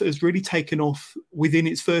career has really taken off within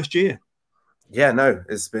its first year. Yeah, no,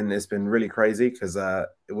 it's been really crazy, because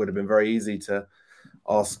it would have been very easy to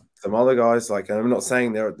ask some other guys. Like, and I'm not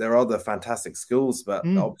saying there are other fantastic schools, but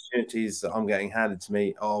the opportunities that I'm getting handed to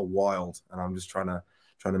me are wild, and I'm just trying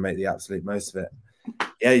to make the absolute most of it.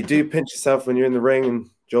 Yeah, you do pinch yourself when you're in the ring and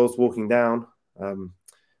Joel's walking down,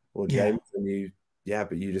 or James, and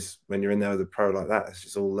but you just, when you're in there with a pro like that, it's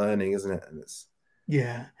just all learning, isn't it? And it's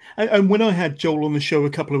and when I had Joel on the show a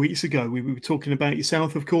couple of weeks ago, we were talking about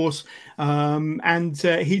yourself, of course, and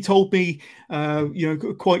he told me,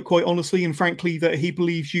 quite honestly and frankly, that he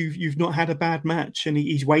believes you've not had a bad match, and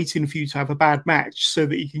he's waiting for you to have a bad match so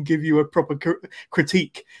that he can give you a proper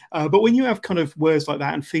critique. But when you have kind of words like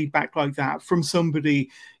that and feedback like that from somebody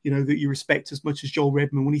that you respect as much as Joel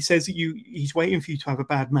Redman, when he says that he's waiting for you to have a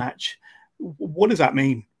bad match, what does that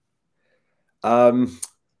mean?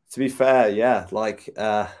 To be fair,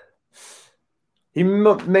 he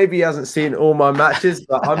maybe hasn't seen all my matches,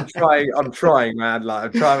 but I'm trying, man. Like,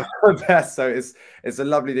 I'm trying my best. So it's a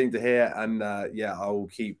lovely thing to hear, and I'm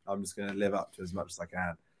just going to live up to as much as I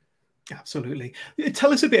can. Absolutely.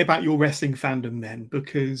 Tell us a bit about your wrestling fandom then,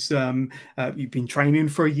 because you've been training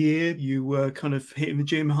for a year. You were kind of hitting the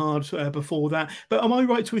gym hard before that. But am I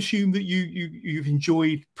right to assume that you've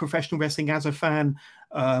enjoyed professional wrestling as a fan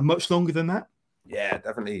much longer than that? Yeah,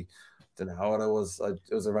 definitely. Don't know how old I was.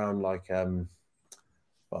 It was around like, I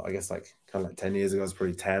guess like kind of like 10 years ago. I was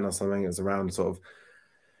probably 10 or something. It was around sort of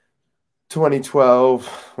 2012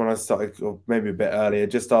 when I started, or maybe a bit earlier,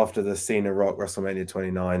 just after the Cena Rock WrestleMania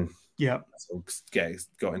 29. Yeah. So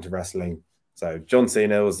got into wrestling. So John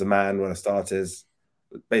Cena was the man when I started.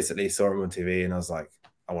 Basically saw him on TV and I was like,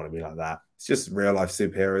 I want to be like that. It's just real life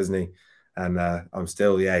superhero, isn't he? And I'm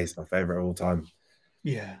still, he's my favorite of all time.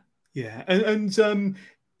 Yeah. Yeah. And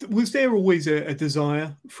was there always a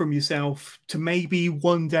desire from yourself to maybe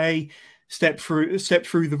one day step through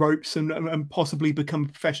the ropes and possibly become a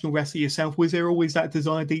professional wrestler yourself? Was there always that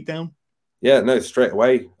desire deep down? Yeah, no, straight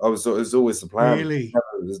away. It was always the plan. Really?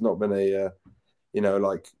 There's not been a,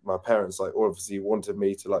 like my parents, like obviously wanted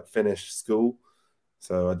me to like finish school.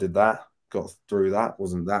 So I did that, got through that.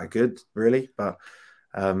 Wasn't that good really, but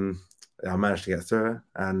I managed to get through it.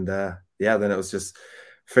 And then it was just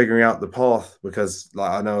figuring out the path, because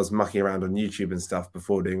like I know I was mucking around on YouTube and stuff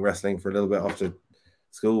before doing wrestling for a little bit after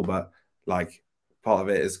school, but like part of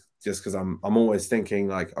it is just because I'm always thinking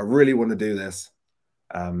like I really want to do this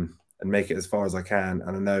and make it as far as I can.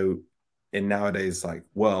 And I know in nowadays like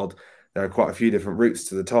world there are quite a few different routes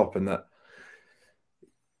to the top, and that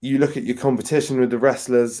you look at your competition with the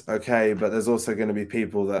wrestlers, okay, but there's also going to be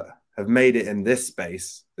people that have made it in this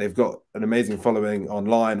space. They've got an amazing following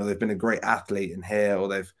online, or they've been a great athlete in here, or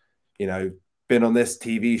they've, been on this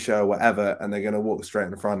TV show, whatever, and they're going to walk straight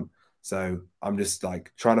in front. So I'm just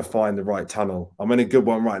like trying to find the right tunnel. I'm in a good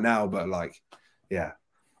one right now, but I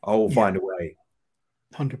will find a way.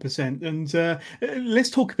 100%. And let's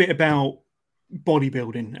talk a bit about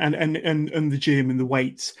bodybuilding and the gym and the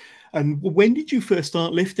weights. And when did you first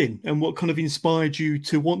start lifting, and what kind of inspired you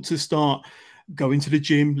to want to start going to the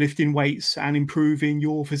gym, lifting weights and improving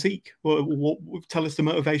your physique? What tell us the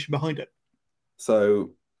motivation behind it?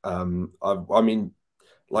 So I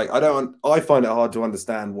find it hard to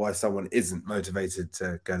understand why someone isn't motivated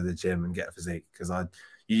to go to the gym and get a physique, because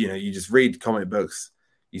you just read comic books,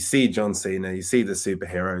 you see John Cena, you see the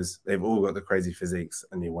superheroes, they've all got the crazy physiques,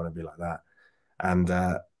 and you want to be like that. And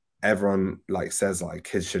everyone says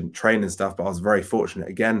kids shouldn't train and stuff, but I was very fortunate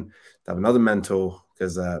again to have another mentor,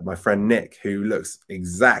 because my friend Nick, who looks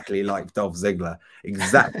exactly like Dolph Ziggler,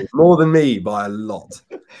 exactly more than me by a lot,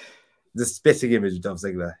 the spitting image of Dolph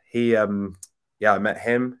Ziggler. I met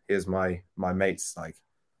him. He was my mate's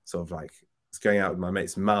it's going out with my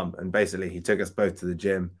mate's mum, and basically he took us both to the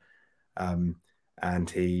gym, and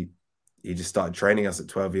he just started training us at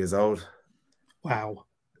 12 years old. Wow,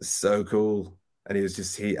 so cool. And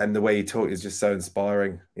and the way he talked is just so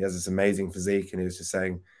inspiring. He has this amazing physique, and he was just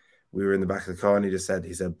saying, we were in the back of the car, and he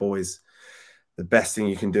said, boys, the best thing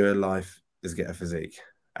you can do in life is get a physique.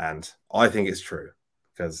 And I think it's true,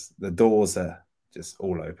 because the doors are just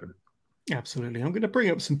all open. Absolutely. I'm going to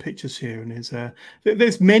bring up some pictures here, and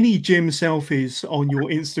there's many gym selfies on your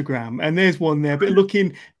Instagram, and there's one there, but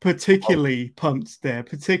looking particularly pumped there,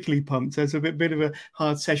 There's a bit of a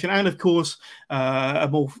hard session, and of course, a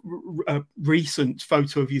more recent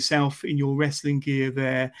photo of yourself in your wrestling gear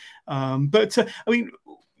there.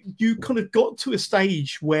 You kind of got to a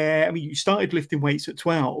stage where, you started lifting weights at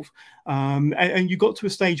 12, and you got to a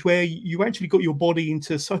stage where you actually got your body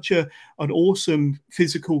into such an awesome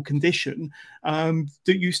physical condition that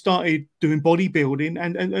you started doing bodybuilding.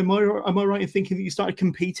 And am I right in thinking that you started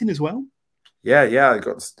competing as well? Yeah, I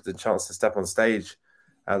got the chance to step on stage.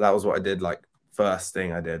 That was what I did, first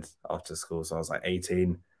thing I did after school. So I was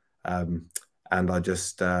 18, and I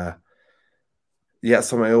just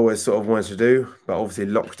something I always sort of wanted to do, but obviously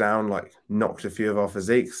lockdown knocked a few of our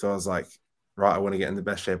physiques. So I was like, right, I want to get in the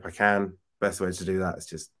best shape I can. Best way to do that is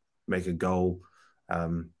just make a goal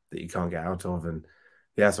that you can't get out of. And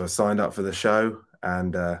so I signed up for the show,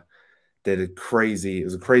 and it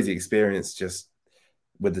was a crazy experience, just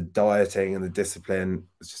with the dieting and the discipline.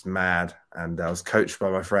 It was just mad. And I was coached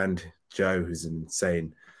by my friend Joe, who's an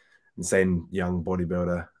insane young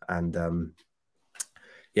bodybuilder. And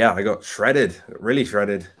I got shredded, really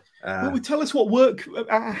shredded. Tell us what work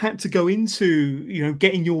had to go into,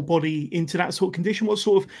 getting your body into that sort of condition. What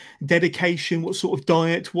sort of dedication, what sort of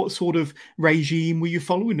diet, what sort of regime were you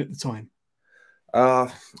following at the time?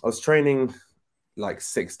 I was training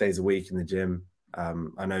 6 days a week in the gym.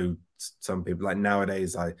 I know some people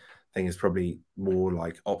nowadays, I think it's probably more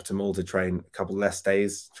optimal to train a couple less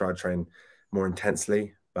days, try to train more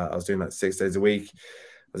intensely. But I was doing 6 days a week.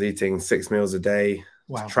 I was eating 6 meals a day.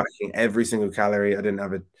 Wow. Tracking every single calorie. I didn't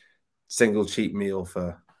have a single cheat meal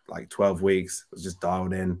for 12 weeks. It was just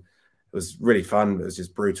dialed in. It was really fun, but it was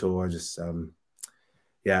just brutal. I just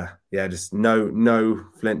just no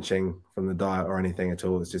flinching from the diet or anything at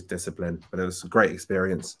all. It's just discipline. But it was a great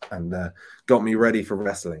experience, and got me ready for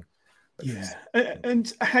wrestling. Yeah.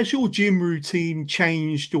 And has your gym routine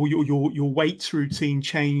changed, or your weights routine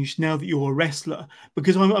changed now that you're a wrestler?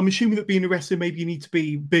 Because I'm assuming that being a wrestler, maybe you need to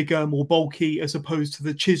be bigger, more bulky, as opposed to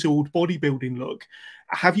the chiseled bodybuilding look.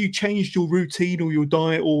 Have you changed your routine or your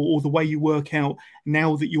diet or the way you work out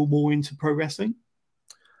now that you're more into pro wrestling?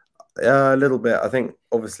 A little bit. I think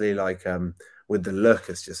obviously with the look,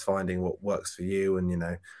 it's just finding what works for you,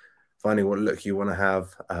 and finding what look you want to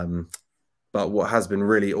have. But what has been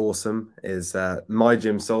really awesome is my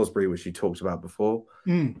gym, Salisbury, which you talked about before,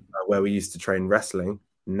 where we used to train wrestling.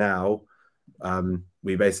 Now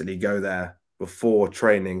we basically go there before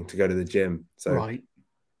training to go to the gym. So right.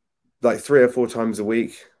 3 or 4 times a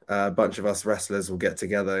week, a bunch of us wrestlers will get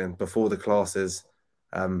together, and before the classes,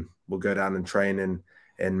 we'll go down and train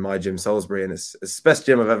in my gym, Salisbury. And it's the best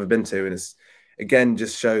gym I've ever been to. And it's, again,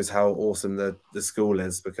 just shows how awesome the school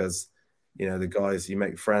is, because the guys, you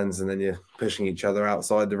make friends, and then you're pushing each other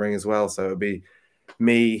outside the ring as well. So it'll be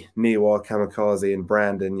me, NIWA, Kamikaze, and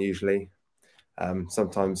Brandon usually.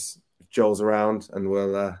 Sometimes Joel's around, and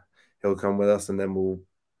he'll come with us, and then we'll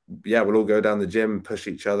all go down the gym, push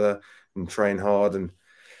each other, and train hard and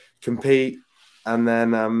compete. and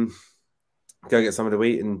then go get something to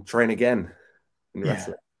eat and train again in Yeah.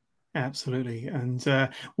 wrestling. Absolutely. And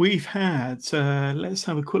we've had, let's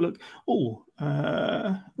have a quick look. Oh,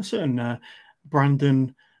 a certain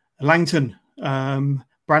Brandon Langton,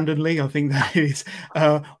 Brandon Lee, I think that is.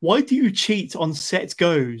 Why do you cheat on set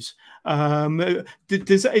goes? Can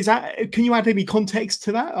you add any context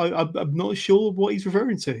to that? I'm not sure what he's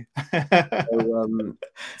referring to.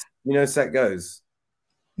 So, set goes.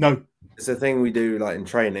 No. It's a thing we do like in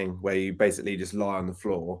training where you basically just lie on the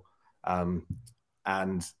floor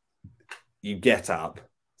and you get up.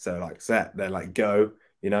 So like set, then like go,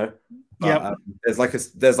 But Yeah. there's like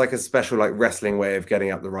a special like wrestling way of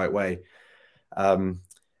getting up the right way. And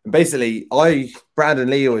basically, Brandon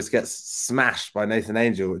Lee always gets smashed by Nathan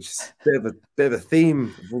Angel, which is a bit of a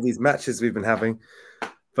theme of all these matches we've been having.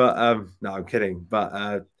 But no, I'm kidding.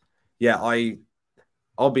 But yeah,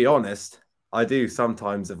 I'll be honest. I do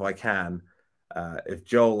sometimes if I can. If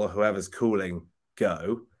Joel or whoever's calling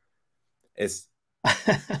go, it's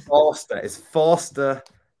faster. It's faster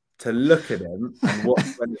to look at him and watch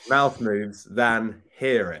when his mouth moves than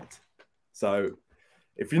hear it. So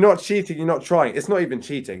if you're not cheating, you're not trying. It's not even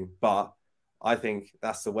cheating, but I think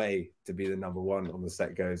that's the way to be the number one on the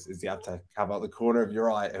set goes, is you have to have out the corner of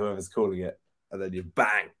your eye whoever's calling it, and then you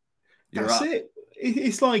bang. That's it.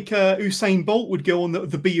 It's like Usain Bolt would go on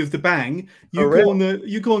the B of the bang. You For go on the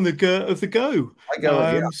G of the go. I go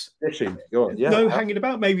on, Go on, no hanging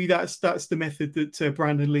about. Maybe that's the method that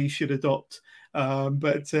Brandon Lee should adopt.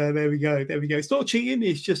 But there we go. It's not cheating.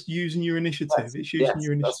 It's just using your initiative. Yes, It's using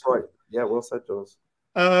your initiative. That's right. Yeah, well said, Jules.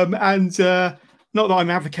 And not that I'm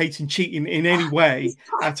advocating cheating in any way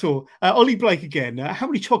at all. Ollie Blake again. How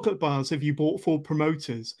many chocolate bars have you bought for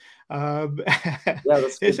promoters?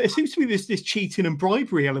 It seems to be this cheating and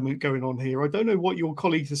bribery element going on here. I don't know what your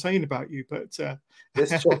colleagues are saying about you, but this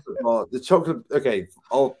chocolate bar, the chocolate. Okay,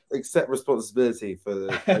 I'll accept responsibility for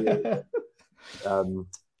the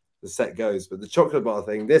set goes, but the chocolate bar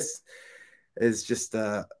thing. This is just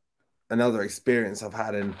another experience I've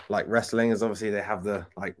had in like wrestling. Is obviously they have the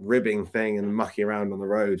like ribbing thing and mucking around on the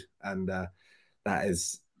road, and that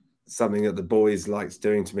is something that the boys liked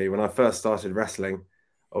doing to me when I first started wrestling.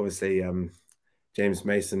 Obviously, James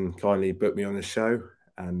Mason kindly booked me on the show,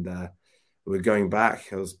 and we were going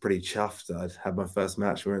back. I was pretty chuffed. I'd had my first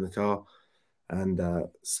match. We were in the car, and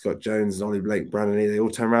Scott Jones, Ollie Blake, Brandon Lee, they all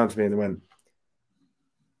turned around to me and they went,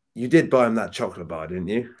 "You did buy him that chocolate bar, didn't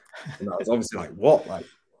you?" And I was obviously like, "What?" Like,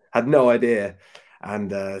 had no idea.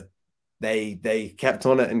 And they kept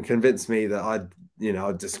on it and convinced me that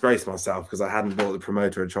I'd disgraced myself because I hadn't bought the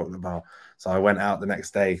promoter a chocolate bar. So I went out the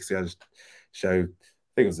next day because we had a show.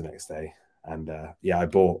 I think it was the next day, and I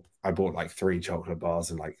bought like 3 chocolate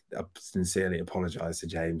bars and like sincerely apologized to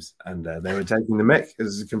James, and they were taking the mick. It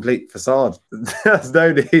was a complete facade. There's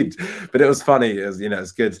no need, but it was funny. It was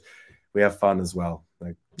it's good. We have fun as well.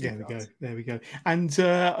 Like, there we go. And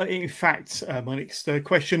in fact, my next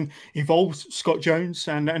question involves Scott Jones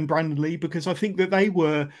and Brandon Lee, because I think that they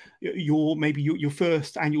were your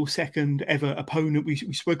first and your second ever opponent. We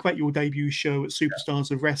spoke about your debut show at Superstars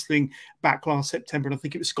of Wrestling back last September, and I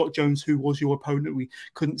think it was Scott Jones who was your opponent. We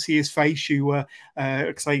couldn't see his face. You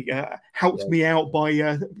helped me out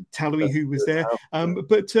by telling me who was there.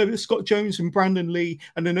 But Scott Jones and Brandon Lee,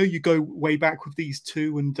 and I know you go way back with these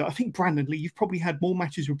two, and I think Brandon Lee, you've probably had more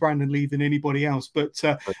matches with Brandon Lee than anybody else, but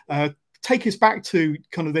take us back to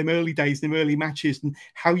kind of them early days, them early matches, and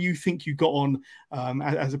how you think you got on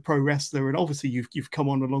as a pro wrestler. And obviously you've come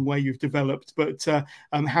on a long way, you've developed, but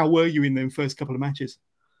how were you in them first couple of matches?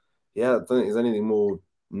 Yeah, I don't think there's anything more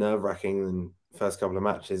nerve-wracking than first couple of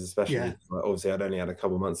matches, especially obviously I'd only had a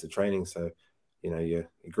couple of months of training, so you're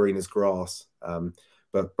green as grass.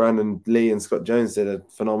 But Brandon Lee and Scott Jones did a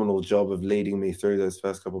phenomenal job of leading me through those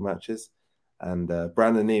first couple of matches. And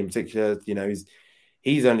Brandon Lee in particular,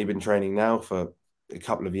 he's only been training now for a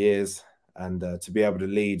couple of years, and to be able to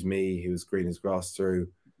lead me, who was green as grass, through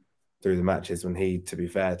the matches when he, to be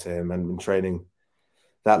fair to him, and been training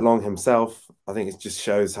that long himself, I think it just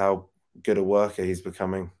shows how good a worker he's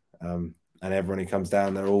becoming. And everyone who comes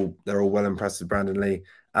down, they're all well impressed with Brandon Lee,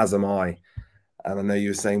 as am I. And I know you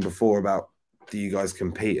were saying before about, do you guys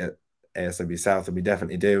compete at ASW South? And we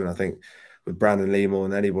definitely do. And I think with Brandon Lee more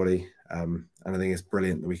than anybody, and I think it's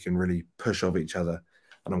brilliant that we can really push off each other.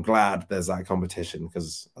 And I'm glad there's that competition,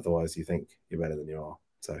 because otherwise you think you're better than you are.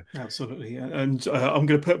 So absolutely, and I'm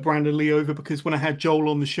going to put Brandon Lee over because when I had Joel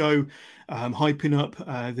on the show, hyping up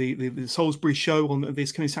the Salisbury show on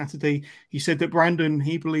this coming Saturday, he said that Brandon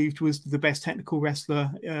he believed was the best technical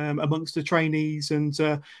wrestler amongst the trainees, and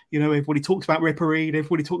everybody talks about Ripper Reed,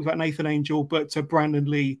 everybody talks about Nathan Angel, but Brandon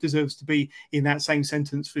Lee deserves to be in that same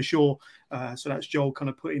sentence for sure. So that's Joel kind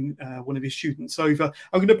of putting one of his students over.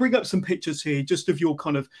 I'm going to bring up some pictures here just of your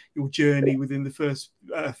journey within the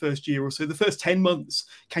first year or so, the first 10 months.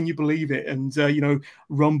 Can you believe it? And,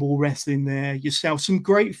 Rumble wrestling there yourself. Some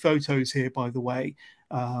great photos here, by the way.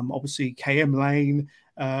 Obviously, KM Lane,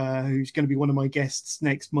 who's going to be one of my guests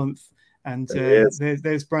next month. And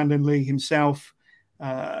there's Brandon Lee himself.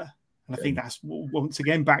 And I think that's once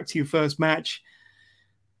again back to your first match.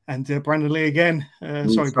 And Brandon Lee again.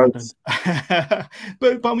 Sorry, Brandon.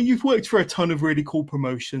 but I mean, you've worked for a ton of really cool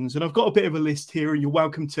promotions, and I've got a bit of a list here, and you're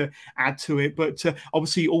welcome to add to it. But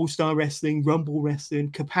obviously, All Star Wrestling, Rumble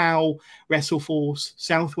Wrestling, Kapow, WrestleForce,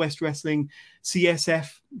 Southwest Wrestling,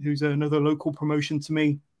 CSF, who's another local promotion to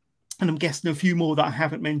me. And I'm guessing a few more that I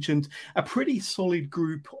haven't mentioned. A pretty solid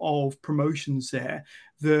group of promotions there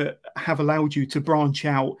that have allowed you to branch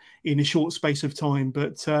out in a short space of time.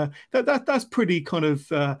 But that's pretty kind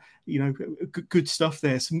of good stuff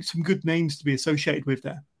there. Some good names to be associated with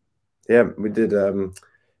there. Yeah, we did the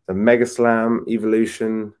Mega Slam,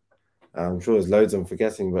 Evolution. I'm sure there's loads I'm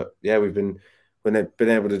forgetting, but yeah, we've been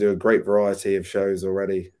able to do a great variety of shows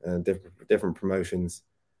already, different promotions.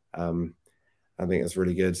 I think it's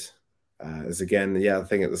really good. As again, I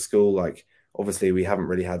think at the school, like obviously we haven't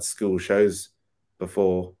really had school shows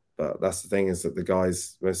before, but that's the thing is that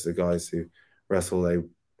most of the guys who wrestle, they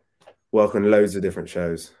work on loads of different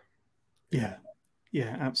shows. Yeah,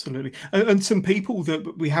 absolutely. And some people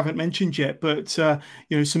that we haven't mentioned yet, but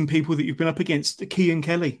some people that you've been up against, Kean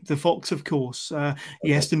Kelly, the Fox, of course,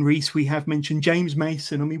 Yeston Reese, we have mentioned James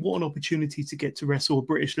Mason. I mean, what an opportunity to get to wrestle a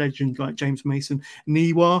British legend like James Mason,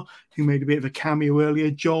 NIWA, who made a bit of a cameo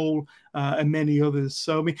earlier, Joel, and many others.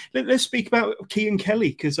 So, I mean, let's speak about Kean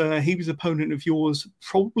Kelly, because he was an opponent of yours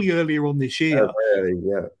probably earlier on this year.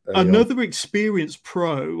 Another experienced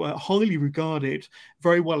pro, highly regarded,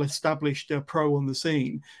 very well established pro on the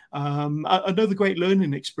scene. Another great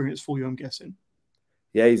learning experience for you, I'm guessing.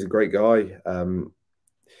 Yeah, he's a great guy.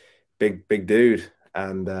 Big dude.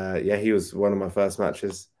 And he was one of my first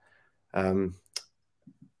matches.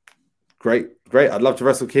 Great. I'd love to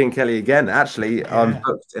wrestle Kean Kelly again. Actually, I'm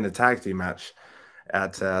booked in a tag team match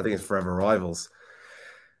at I think it's Forever Rivals.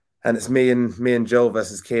 And it's me and Joel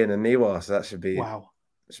versus Kean and NIWA. So that should be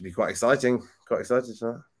It should be quite exciting. Quite excited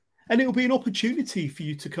for that. And it'll be an opportunity for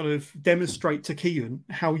you to kind of demonstrate to Kean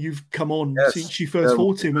how you've come on since you first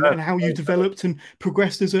fought him and how you developed and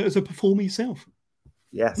progressed as a performer yourself.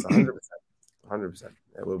 Yes, 100%. 100%.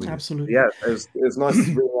 It will be. Absolutely. Yeah, it was nice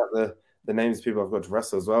to bring out the names of people I've got to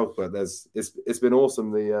wrestle as well. But it's been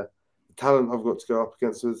awesome. The talent I've got to go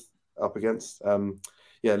up against.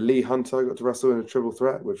 Lee Hunter I got to wrestle in a triple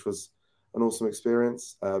threat, which was an awesome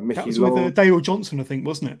experience. Mickey that was Long, with Dale Johnson, I think,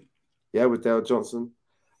 wasn't it? Yeah, with Dale Johnson.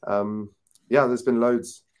 There's been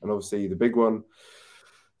loads, and obviously the big one,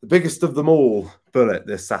 the biggest of them all, Bullit,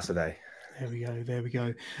 this Saturday. There we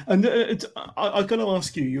go. And I'm going to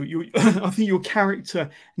ask you, I think your character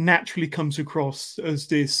naturally comes across as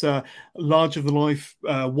this larger-than-life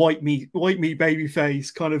white meat baby face,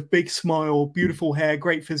 kind of big smile, beautiful hair,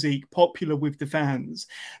 great physique, popular with the fans.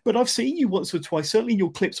 But I've seen you once or twice, certainly in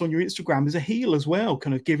your clips on your Instagram, as a heel as well,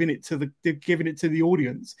 kind of giving it to the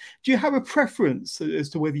audience. Do you have a preference as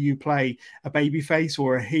to whether you play a baby face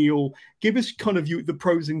or a heel? Give us kind of the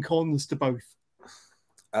pros and cons to both.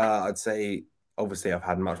 I'd say obviously I've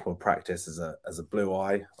had much more practice as a blue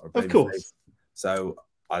eye or a baby of course face. So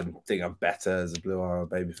I think I'm better as a blue eye or a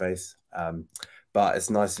baby face. But it's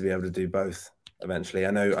nice to be able to do both eventually.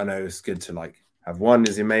 I know it's good to like have one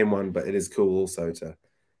as your main one, but it is cool also to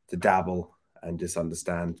dabble and just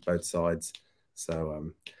understand both sides.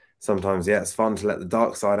 So sometimes it's fun to let the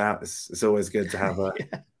dark side out. It's always good to have a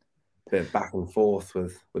bit of back and forth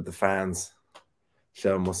with the fans,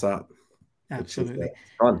 show them what's up. Absolutely.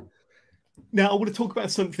 Fun. Now, I want to talk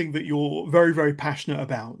about something that you're very, very passionate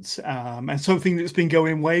about, and something that's been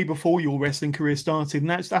going way before your wrestling career started, and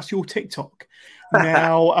that's your TikTok.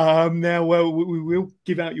 Now, we will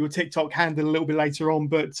give out your TikTok handle a little bit later on,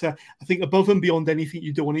 but I think above and beyond anything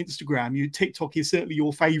you do on Instagram, your TikTok is certainly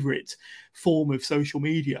your favorite form of social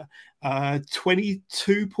media.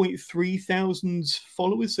 22.3 thousand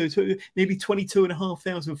followers, so nearly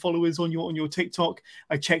 22,500 followers on your TikTok.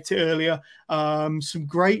 I checked it earlier. Some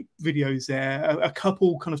great videos there, a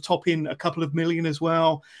couple kind of topping a couple of million as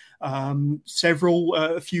well. several,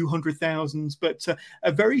 a few 100,000, but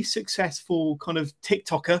a very successful kind of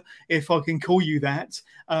TikToker, if I can call you that.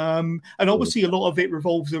 And obviously a lot of it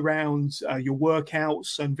revolves around your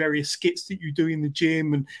workouts and various skits that you do in the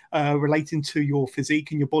gym and relating to your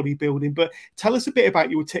physique and your bodybuilding. But tell us a bit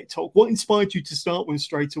about your TikTok. What inspired you to start one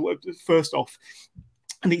straight away, first off?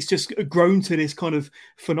 And it's just grown to this kind of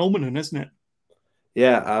phenomenon, hasn't it?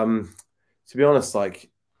 Yeah. To be honest, like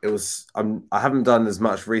I haven't done as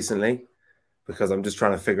much recently because I'm just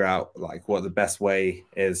trying to figure out like what the best way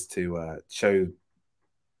is to show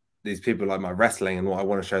these people like my wrestling and what I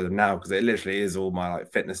want to show them now, because it literally is all my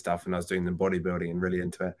like fitness stuff and I was doing the bodybuilding and really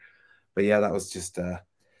into it. But yeah, that was just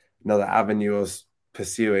another avenue I was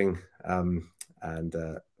pursuing, and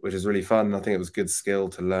which is really fun. I think it was good skill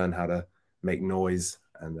to learn how to make noise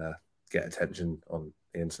and get attention on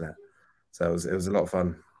the internet. So it was a lot of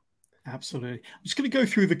fun. Absolutely. I'm just going to go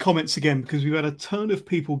through the comments again because we've had a ton of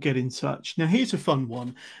people get in touch. Now, here's a fun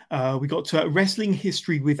one. We got Wrestling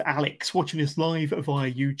History with Alex watching us live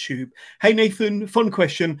via YouTube. Hey, Nathan, fun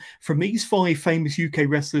question. From these 5 famous UK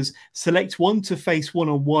wrestlers, select one to face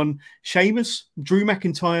one-on-one. Sheamus, Drew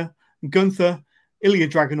McIntyre, Gunther, Ilya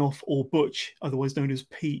Dragunov, or Butch, otherwise known as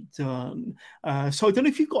Pete Dunne. So I don't know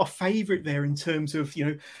if you've got a favourite there in terms of,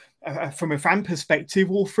 from a fan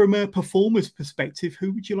perspective or from a performer's perspective.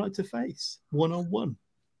 Who would you like to face one-on-one?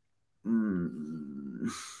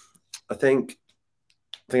 I think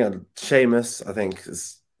Sheamus. I think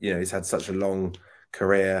he's had such a long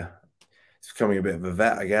career. He's becoming a bit of a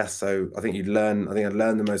vet, I guess. So I think I'd learn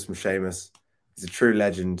the most from Sheamus. He's a true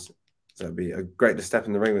legend. So it'd be great to step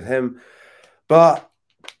in the ring with him. But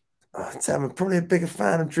I'd say I'm probably a bigger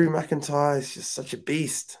fan of Drew McIntyre. He's just such a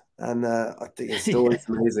beast. And I think it's always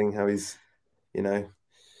amazing how he's, he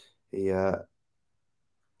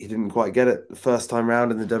didn't quite get it the first time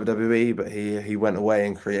round in the WWE, but he went away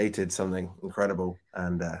and created something incredible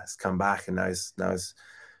and has come back, and now he's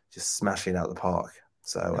just smashing out the park.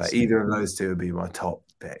 So either of those two would be my top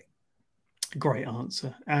pick. Great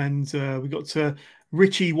answer. And we got to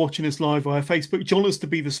Richie watching us live via Facebook. John has to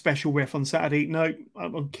be the special ref on Saturday. No,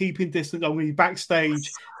 I'm keeping distance. I'm going to be backstage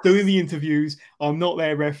doing the interviews. I'm not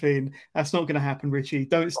there reffing. That's not going to happen, Richie.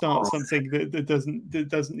 Don't start something that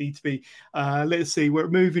doesn't need to be. Let's see. We're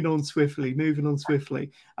moving on swiftly.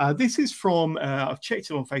 This is from, I've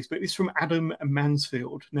checked it on Facebook. This is from Adam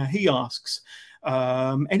Mansfield. Now, he asks,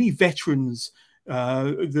 any veterans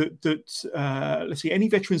let's see, any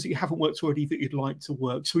veterans that you haven't worked already that you'd like to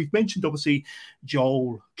work? So we've mentioned obviously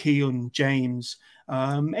Joel, Keon, James.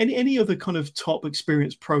 Any other kind of top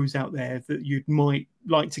experienced pros out there that you might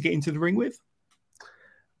like to get into the ring with?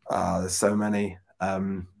 There's so many.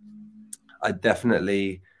 I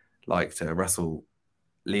definitely like to wrestle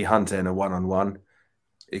Lee Hunter in a one-on-one.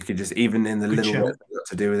 It could just, even in the little bit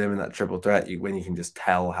to do with him in that triple threat, when you can just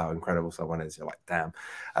tell how incredible someone is, you're like, damn.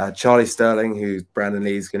 Charlie Sterling, who Brandon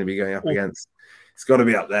Lee's going to be going up against, he's got to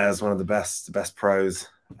be up there as one of the best pros.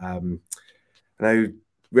 I know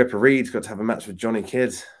Ripper Reed's got to have a match with Johnny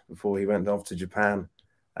Kidd before he went off to Japan.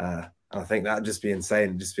 And I think that'd just be insane.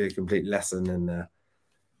 It'd just be a complete lesson in,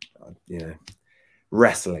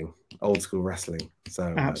 wrestling, old school wrestling.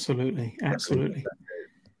 So absolutely.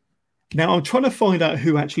 Now, I'm trying to find out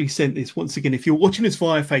who actually sent this. Once again, if you're watching this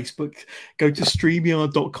via Facebook, go to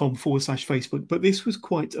streamyard.com/Facebook. But this was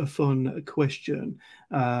quite a fun question.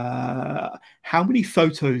 How many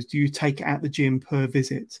photos do you take at the gym per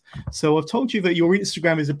visit? So I've told you that your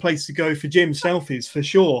Instagram is a place to go for gym selfies, for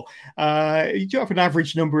sure. You do have an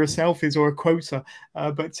average number of selfies or a quota.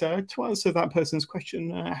 But to answer that person's question,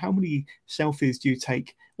 how many selfies do you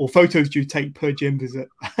take or photos do you take per gym visit?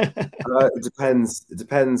 It depends.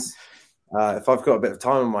 If I've got a bit of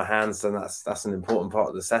time on my hands, then that's an important part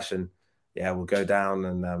of the session. Yeah, we'll go down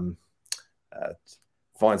and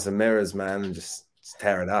find some mirrors, man, and just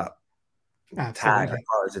tear it up. Absolutely.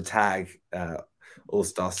 Tag All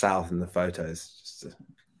Star South in the photos, just to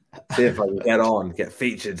see if I can get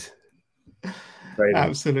featured.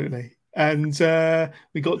 Absolutely. And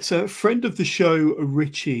we got a friend of the show,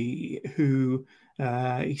 Richie, who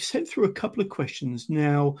he sent through a couple of questions.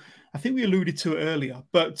 Now, I think we alluded to it earlier,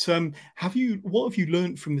 but what have you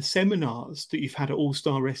learned from the seminars that you've had at All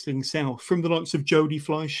Star Wrestling South, from the likes of Jody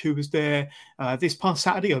Fleisch, who was there this past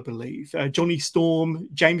Saturday, I believe, Johnny Storm,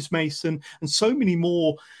 James Mason, and so many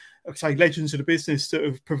more, say, legends of the business that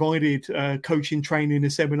have provided coaching, training,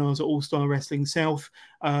 and seminars at All Star Wrestling South.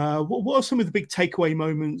 What are some of the big takeaway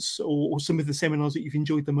moments or some of the seminars that you've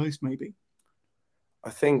enjoyed the most, maybe?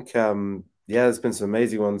 I think, there's been some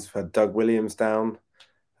amazing ones. We've had Doug Williams down.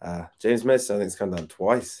 James Mason, I think, has come down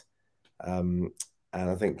twice. And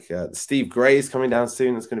I think Steve Gray is coming down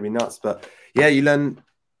soon. It's going to be nuts. But yeah, you learn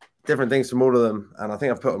different things from all of them. And I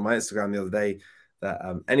think I put on my Instagram the other day that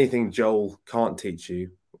anything Joel can't teach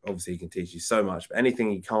you, obviously he can teach you so much, but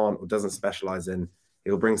anything he can't or doesn't specialize in,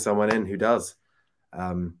 he'll bring someone in who does.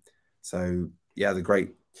 So yeah, the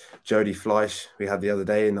great Jody Fleisch we had the other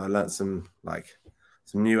day, and I learned some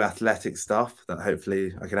new athletic stuff that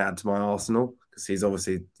hopefully I can add to my arsenal, because he's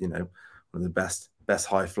obviously, one of the best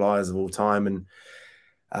high flyers of all time.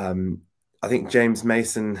 And I think James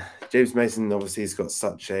Mason obviously has got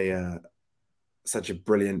such a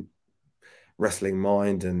brilliant wrestling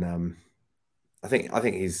mind, and I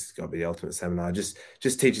think he's got to be the ultimate seminar. Just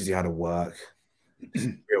teaches you how to work,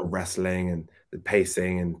 real wrestling, and the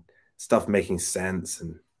pacing and stuff making sense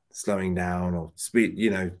and slowing down or speed.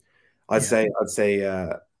 I'd say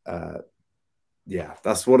yeah,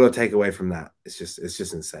 that's what I'll take away from that. It's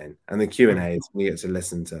just insane. And the Q&As, you get to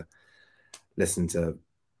listen to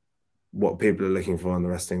what people are looking for in the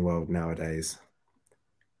wrestling world nowadays.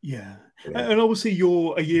 Yeah. And obviously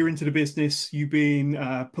you're a year into the business. You've been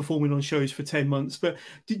performing on shows for 10 months, but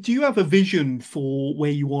do you have a vision for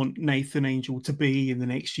where you want Nathan Angel to be in the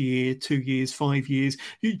next year, 2 years, 5 years?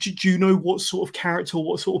 Do you know what sort of character,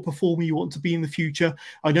 what sort of performer you want to be in the future?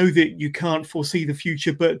 I know that you can't foresee the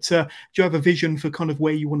future, but do you have a vision for kind of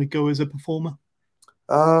where you want to go as a performer?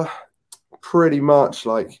 Pretty much.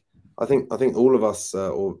 Like, I think all of us,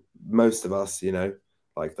 or most of us,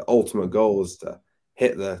 like the ultimate goal is to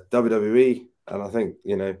hit the WWE. And I think,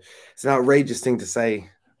 it's an outrageous thing to say,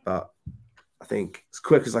 but I think as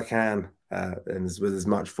quick as I can, and with as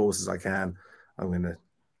much force as I can, I'm going to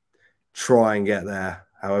try and get there,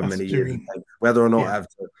 however many years it takes, whether or not I have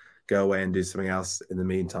to go away and do something else in the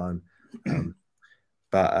meantime.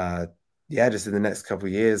 But just in the next couple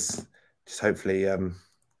of years, just hopefully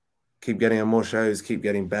keep getting on more shows, keep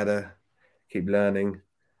getting better, keep learning,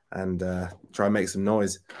 and try and make some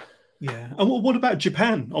noise. Yeah. And what about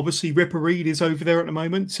Japan? Obviously, Ripper Reed is over there at the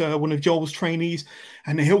moment, one of Joel's trainees,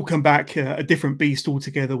 and he'll come back a different beast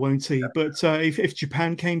altogether, won't he? Yeah. But if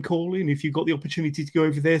Japan came calling, if you got the opportunity to go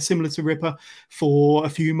over there, similar to Ripper, for a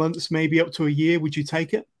few months, maybe up to a year, would you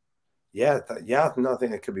take it? Yeah. No, I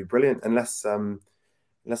think it could be brilliant, unless I'm,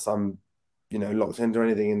 locked into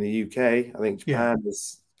anything in the UK. I think Japan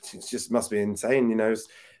it just must be insane. It's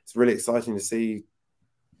really exciting to see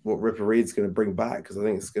what Ripper Reed's going to bring back, because I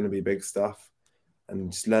think it's going to be big stuff,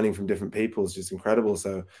 and just learning from different people is just incredible.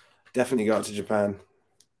 So definitely go out to Japan.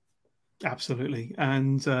 Absolutely.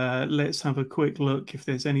 And let's have a quick look if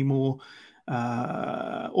there's any more.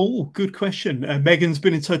 Good question. Megan's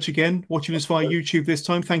been in touch again, watching us via YouTube this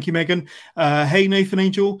time. Thank you, Megan. Hey, Nathan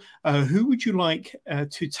Angel, who would you like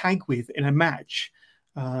to tag with in a match?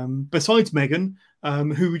 Besides Megan,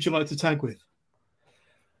 who would you like to tag with?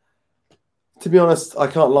 To be honest, I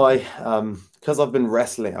can't lie, because I've been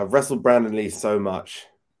wrestling. I've wrestled Brandon Lee so much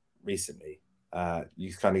recently.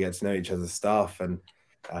 You kind of get to know each other's stuff and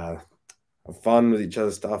have fun with each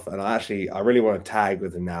other's stuff. And I really want to tag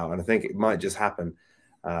with him now, and I think it might just happen.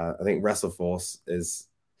 I think WrestleForce is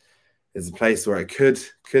a place where it could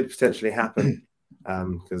potentially happen,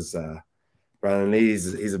 because Brandon Lee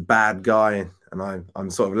he's a bad guy, and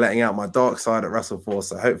I'm sort of letting out my dark side at WrestleForce.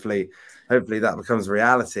 So hopefully that becomes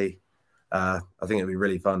reality. I think it'd be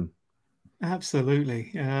really fun.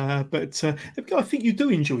 Absolutely. But I think you do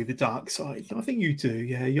enjoy the dark side. I think you do.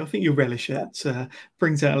 Yeah, I think you relish it.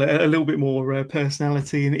 Brings out a little bit more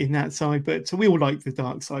personality in that side. But we all like the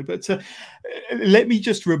dark side. But let me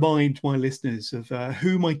just remind my listeners of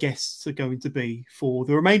who my guests are going to be for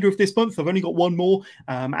the remainder of this month. I've only got one more,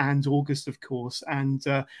 and August, of course. And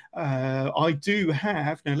I do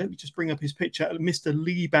have, now let me just bring up his picture, Mr.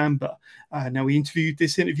 Lee Bamber. Now, we interviewed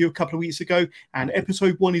this interview a couple of weeks ago, and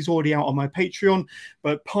episode 1 is already out on my Patreon,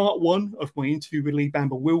 but part 1 of my interview with Lee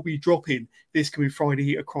Bamber will be dropping this coming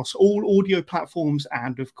Friday across all audio platforms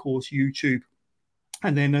and, of course, YouTube.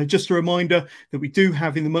 And then just a reminder that we do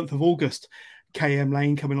have in the month of August KM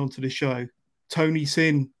Lane coming onto the show, Tony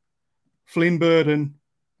Sin, Flynn Burden,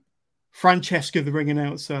 Francesca, the ring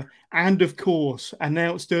announcer, and of course,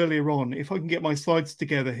 announced earlier on, if I can get my slides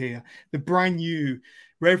together here, the brand new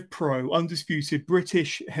Rev Pro Undisputed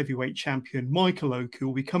British Heavyweight Champion Michael Oku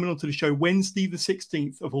will be coming onto the show Wednesday, the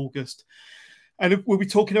 16th of August. And we'll be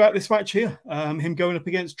talking about this match here, him going up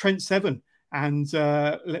against Trent Seven. And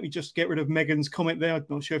let me just get rid of Megan's comment there. I'm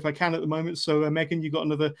not sure if I can at the moment. So, Megan, you've got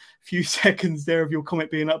another few seconds there of your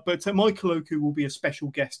comment being up. But Michael Oku will be a special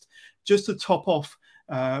guest just to top off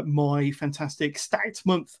my fantastic stacked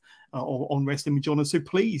month on Wrestling with John. So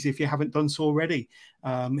please, if you haven't done so already,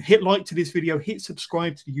 hit like to this video, hit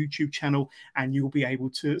subscribe to the YouTube channel, and you'll be able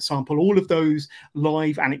to sample all of those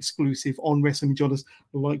live and exclusive on Wrestling with John,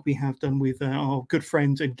 like we have done with our good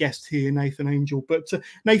friend and guest here, Nathan Angel. But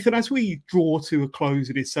Nathan, as we draw to a close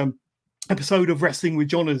of this episode of Wrestling with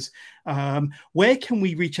Johners, where can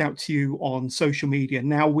we reach out to you on social media?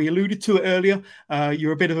 Now, we alluded to it earlier.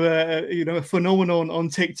 You're a bit of a phenomenon on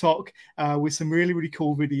TikTok with some really, really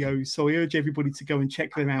cool videos. So I urge everybody to go and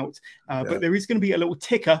check them out. But there is going to be a little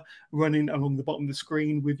ticker running along the bottom of the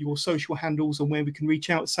screen with your social handles and where we can reach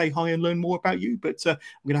out, say hi, and learn more about you. But I'm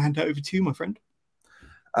going to hand it over to you, my friend.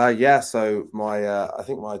 So my I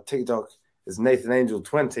think my TikTok is Nathan Angel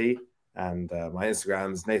 20. And my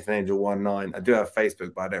Instagram is NathanAngel19. I do have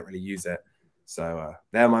Facebook, but I don't really use it. So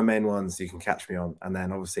they're my main ones you can catch me on. And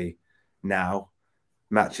then obviously now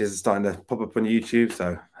matches are starting to pop up on YouTube.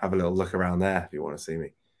 So have a little look around there if you want to see me.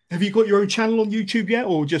 Have you got your own channel on YouTube yet,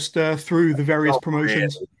 or just through the various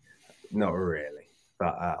promotions? Not really.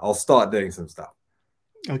 But I'll start doing some stuff.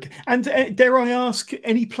 Okay. And dare I ask,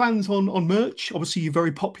 any plans on merch? Obviously, you're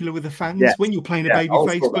very popular with the fans when you're playing a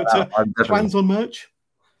babyface, but plans on merch?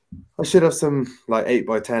 I should have some like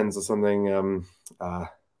 8x10s or something. I'll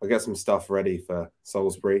get some stuff ready for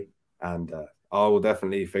Salisbury, and I will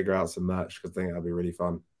definitely figure out some merch because I think that'll be really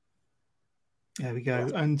fun. There we go.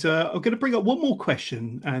 And I'm going to bring up one more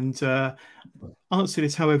question and answer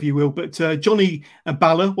this however you will. But Johnny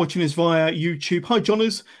Balla, watching us via YouTube. Hi,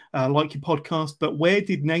 Johners. Like your podcast, but where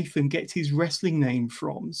did Nathan get his wrestling name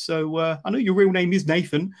from? So I know your real name is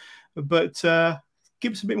Nathan, but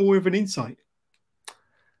give us a bit more of an insight.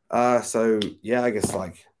 I guess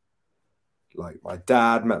like my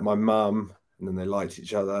dad met my mum and then they liked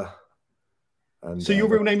each other. And so your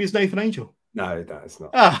real name is Nathan Angel? No, it's not.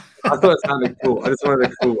 I thought it sounded cool. I just wanted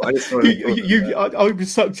to cool. I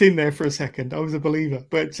was sucked in there for a second. I was a believer,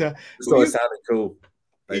 but it sounded cool.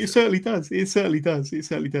 Basically. It certainly does. It certainly does. It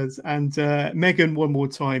certainly does. And Megan, one more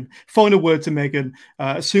time. Final word to Megan.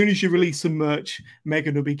 As soon as you release some merch,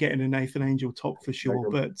 Megan will be getting a Nathan Angel top for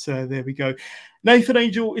sure. Megan. But there we go. Nathan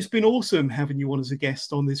Angel, it's been awesome having you on as a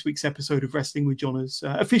guest on this week's episode of Wrestling with Johners.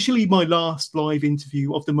 Officially my last live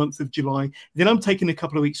interview of the month of July. Then I'm taking a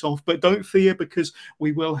couple of weeks off, but don't fear because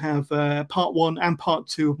we will have part 1 and part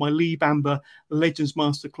 2 of my Lee Bamber Legends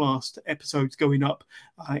Masterclass episodes going up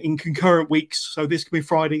in concurrent weeks. So this could be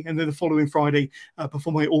Friday and then the following Friday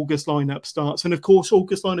before my August lineup starts. And of course,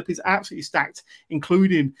 August lineup is absolutely stacked,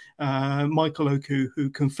 including Michael Oku, who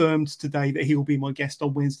confirmed today that he will be my guest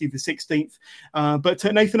on Wednesday the 16th. But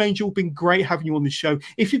Nathan Angel, been great having you on the show.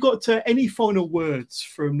 If you've got any final words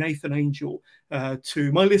from Nathan Angel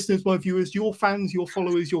to my listeners, my viewers, your fans, your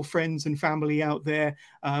followers, your friends and family out there,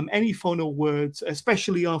 any final words,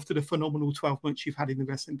 especially after the phenomenal 12 months you've had in the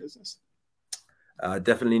wrestling business?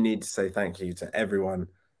 Definitely need to say thank you to everyone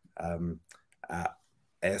at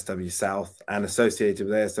ASW South and associated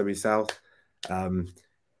with ASW South.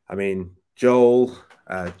 I mean, Joel,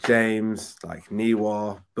 James, like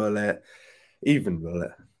NIWA, Bullit, even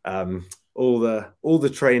Bullet, all the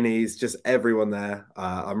trainees, just everyone there.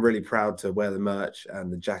 I'm really proud to wear the merch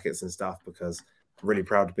and the jackets and stuff because I'm really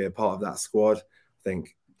proud to be a part of that squad. I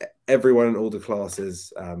think everyone in all the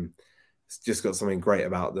classes just got something great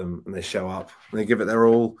about them, and they show up and they give it their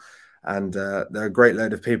all. And they're a great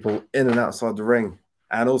load of people in and outside the ring.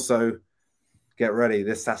 And also, get ready,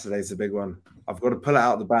 this Saturday's the big one. I've got to pull it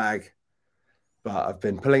out of the bag. But I've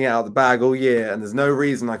been pulling it out of the bag all year, and there's no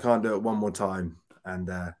reason I can't do it one more time. And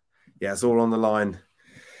it's all on the line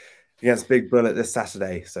against Big Bullet this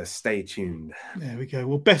Saturday. So stay tuned. There we go.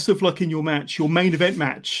 Well, best of luck in your match, your main event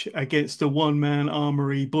match against the one-man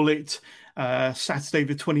armory Bullet, Saturday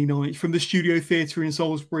the 29th from the Studio Theatre in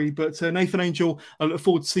Salisbury. But Nathan Angel, I look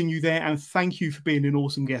forward to seeing you there, and thank you for being an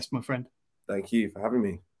awesome guest, my friend. Thank you for having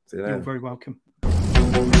me. See you later. You're very welcome.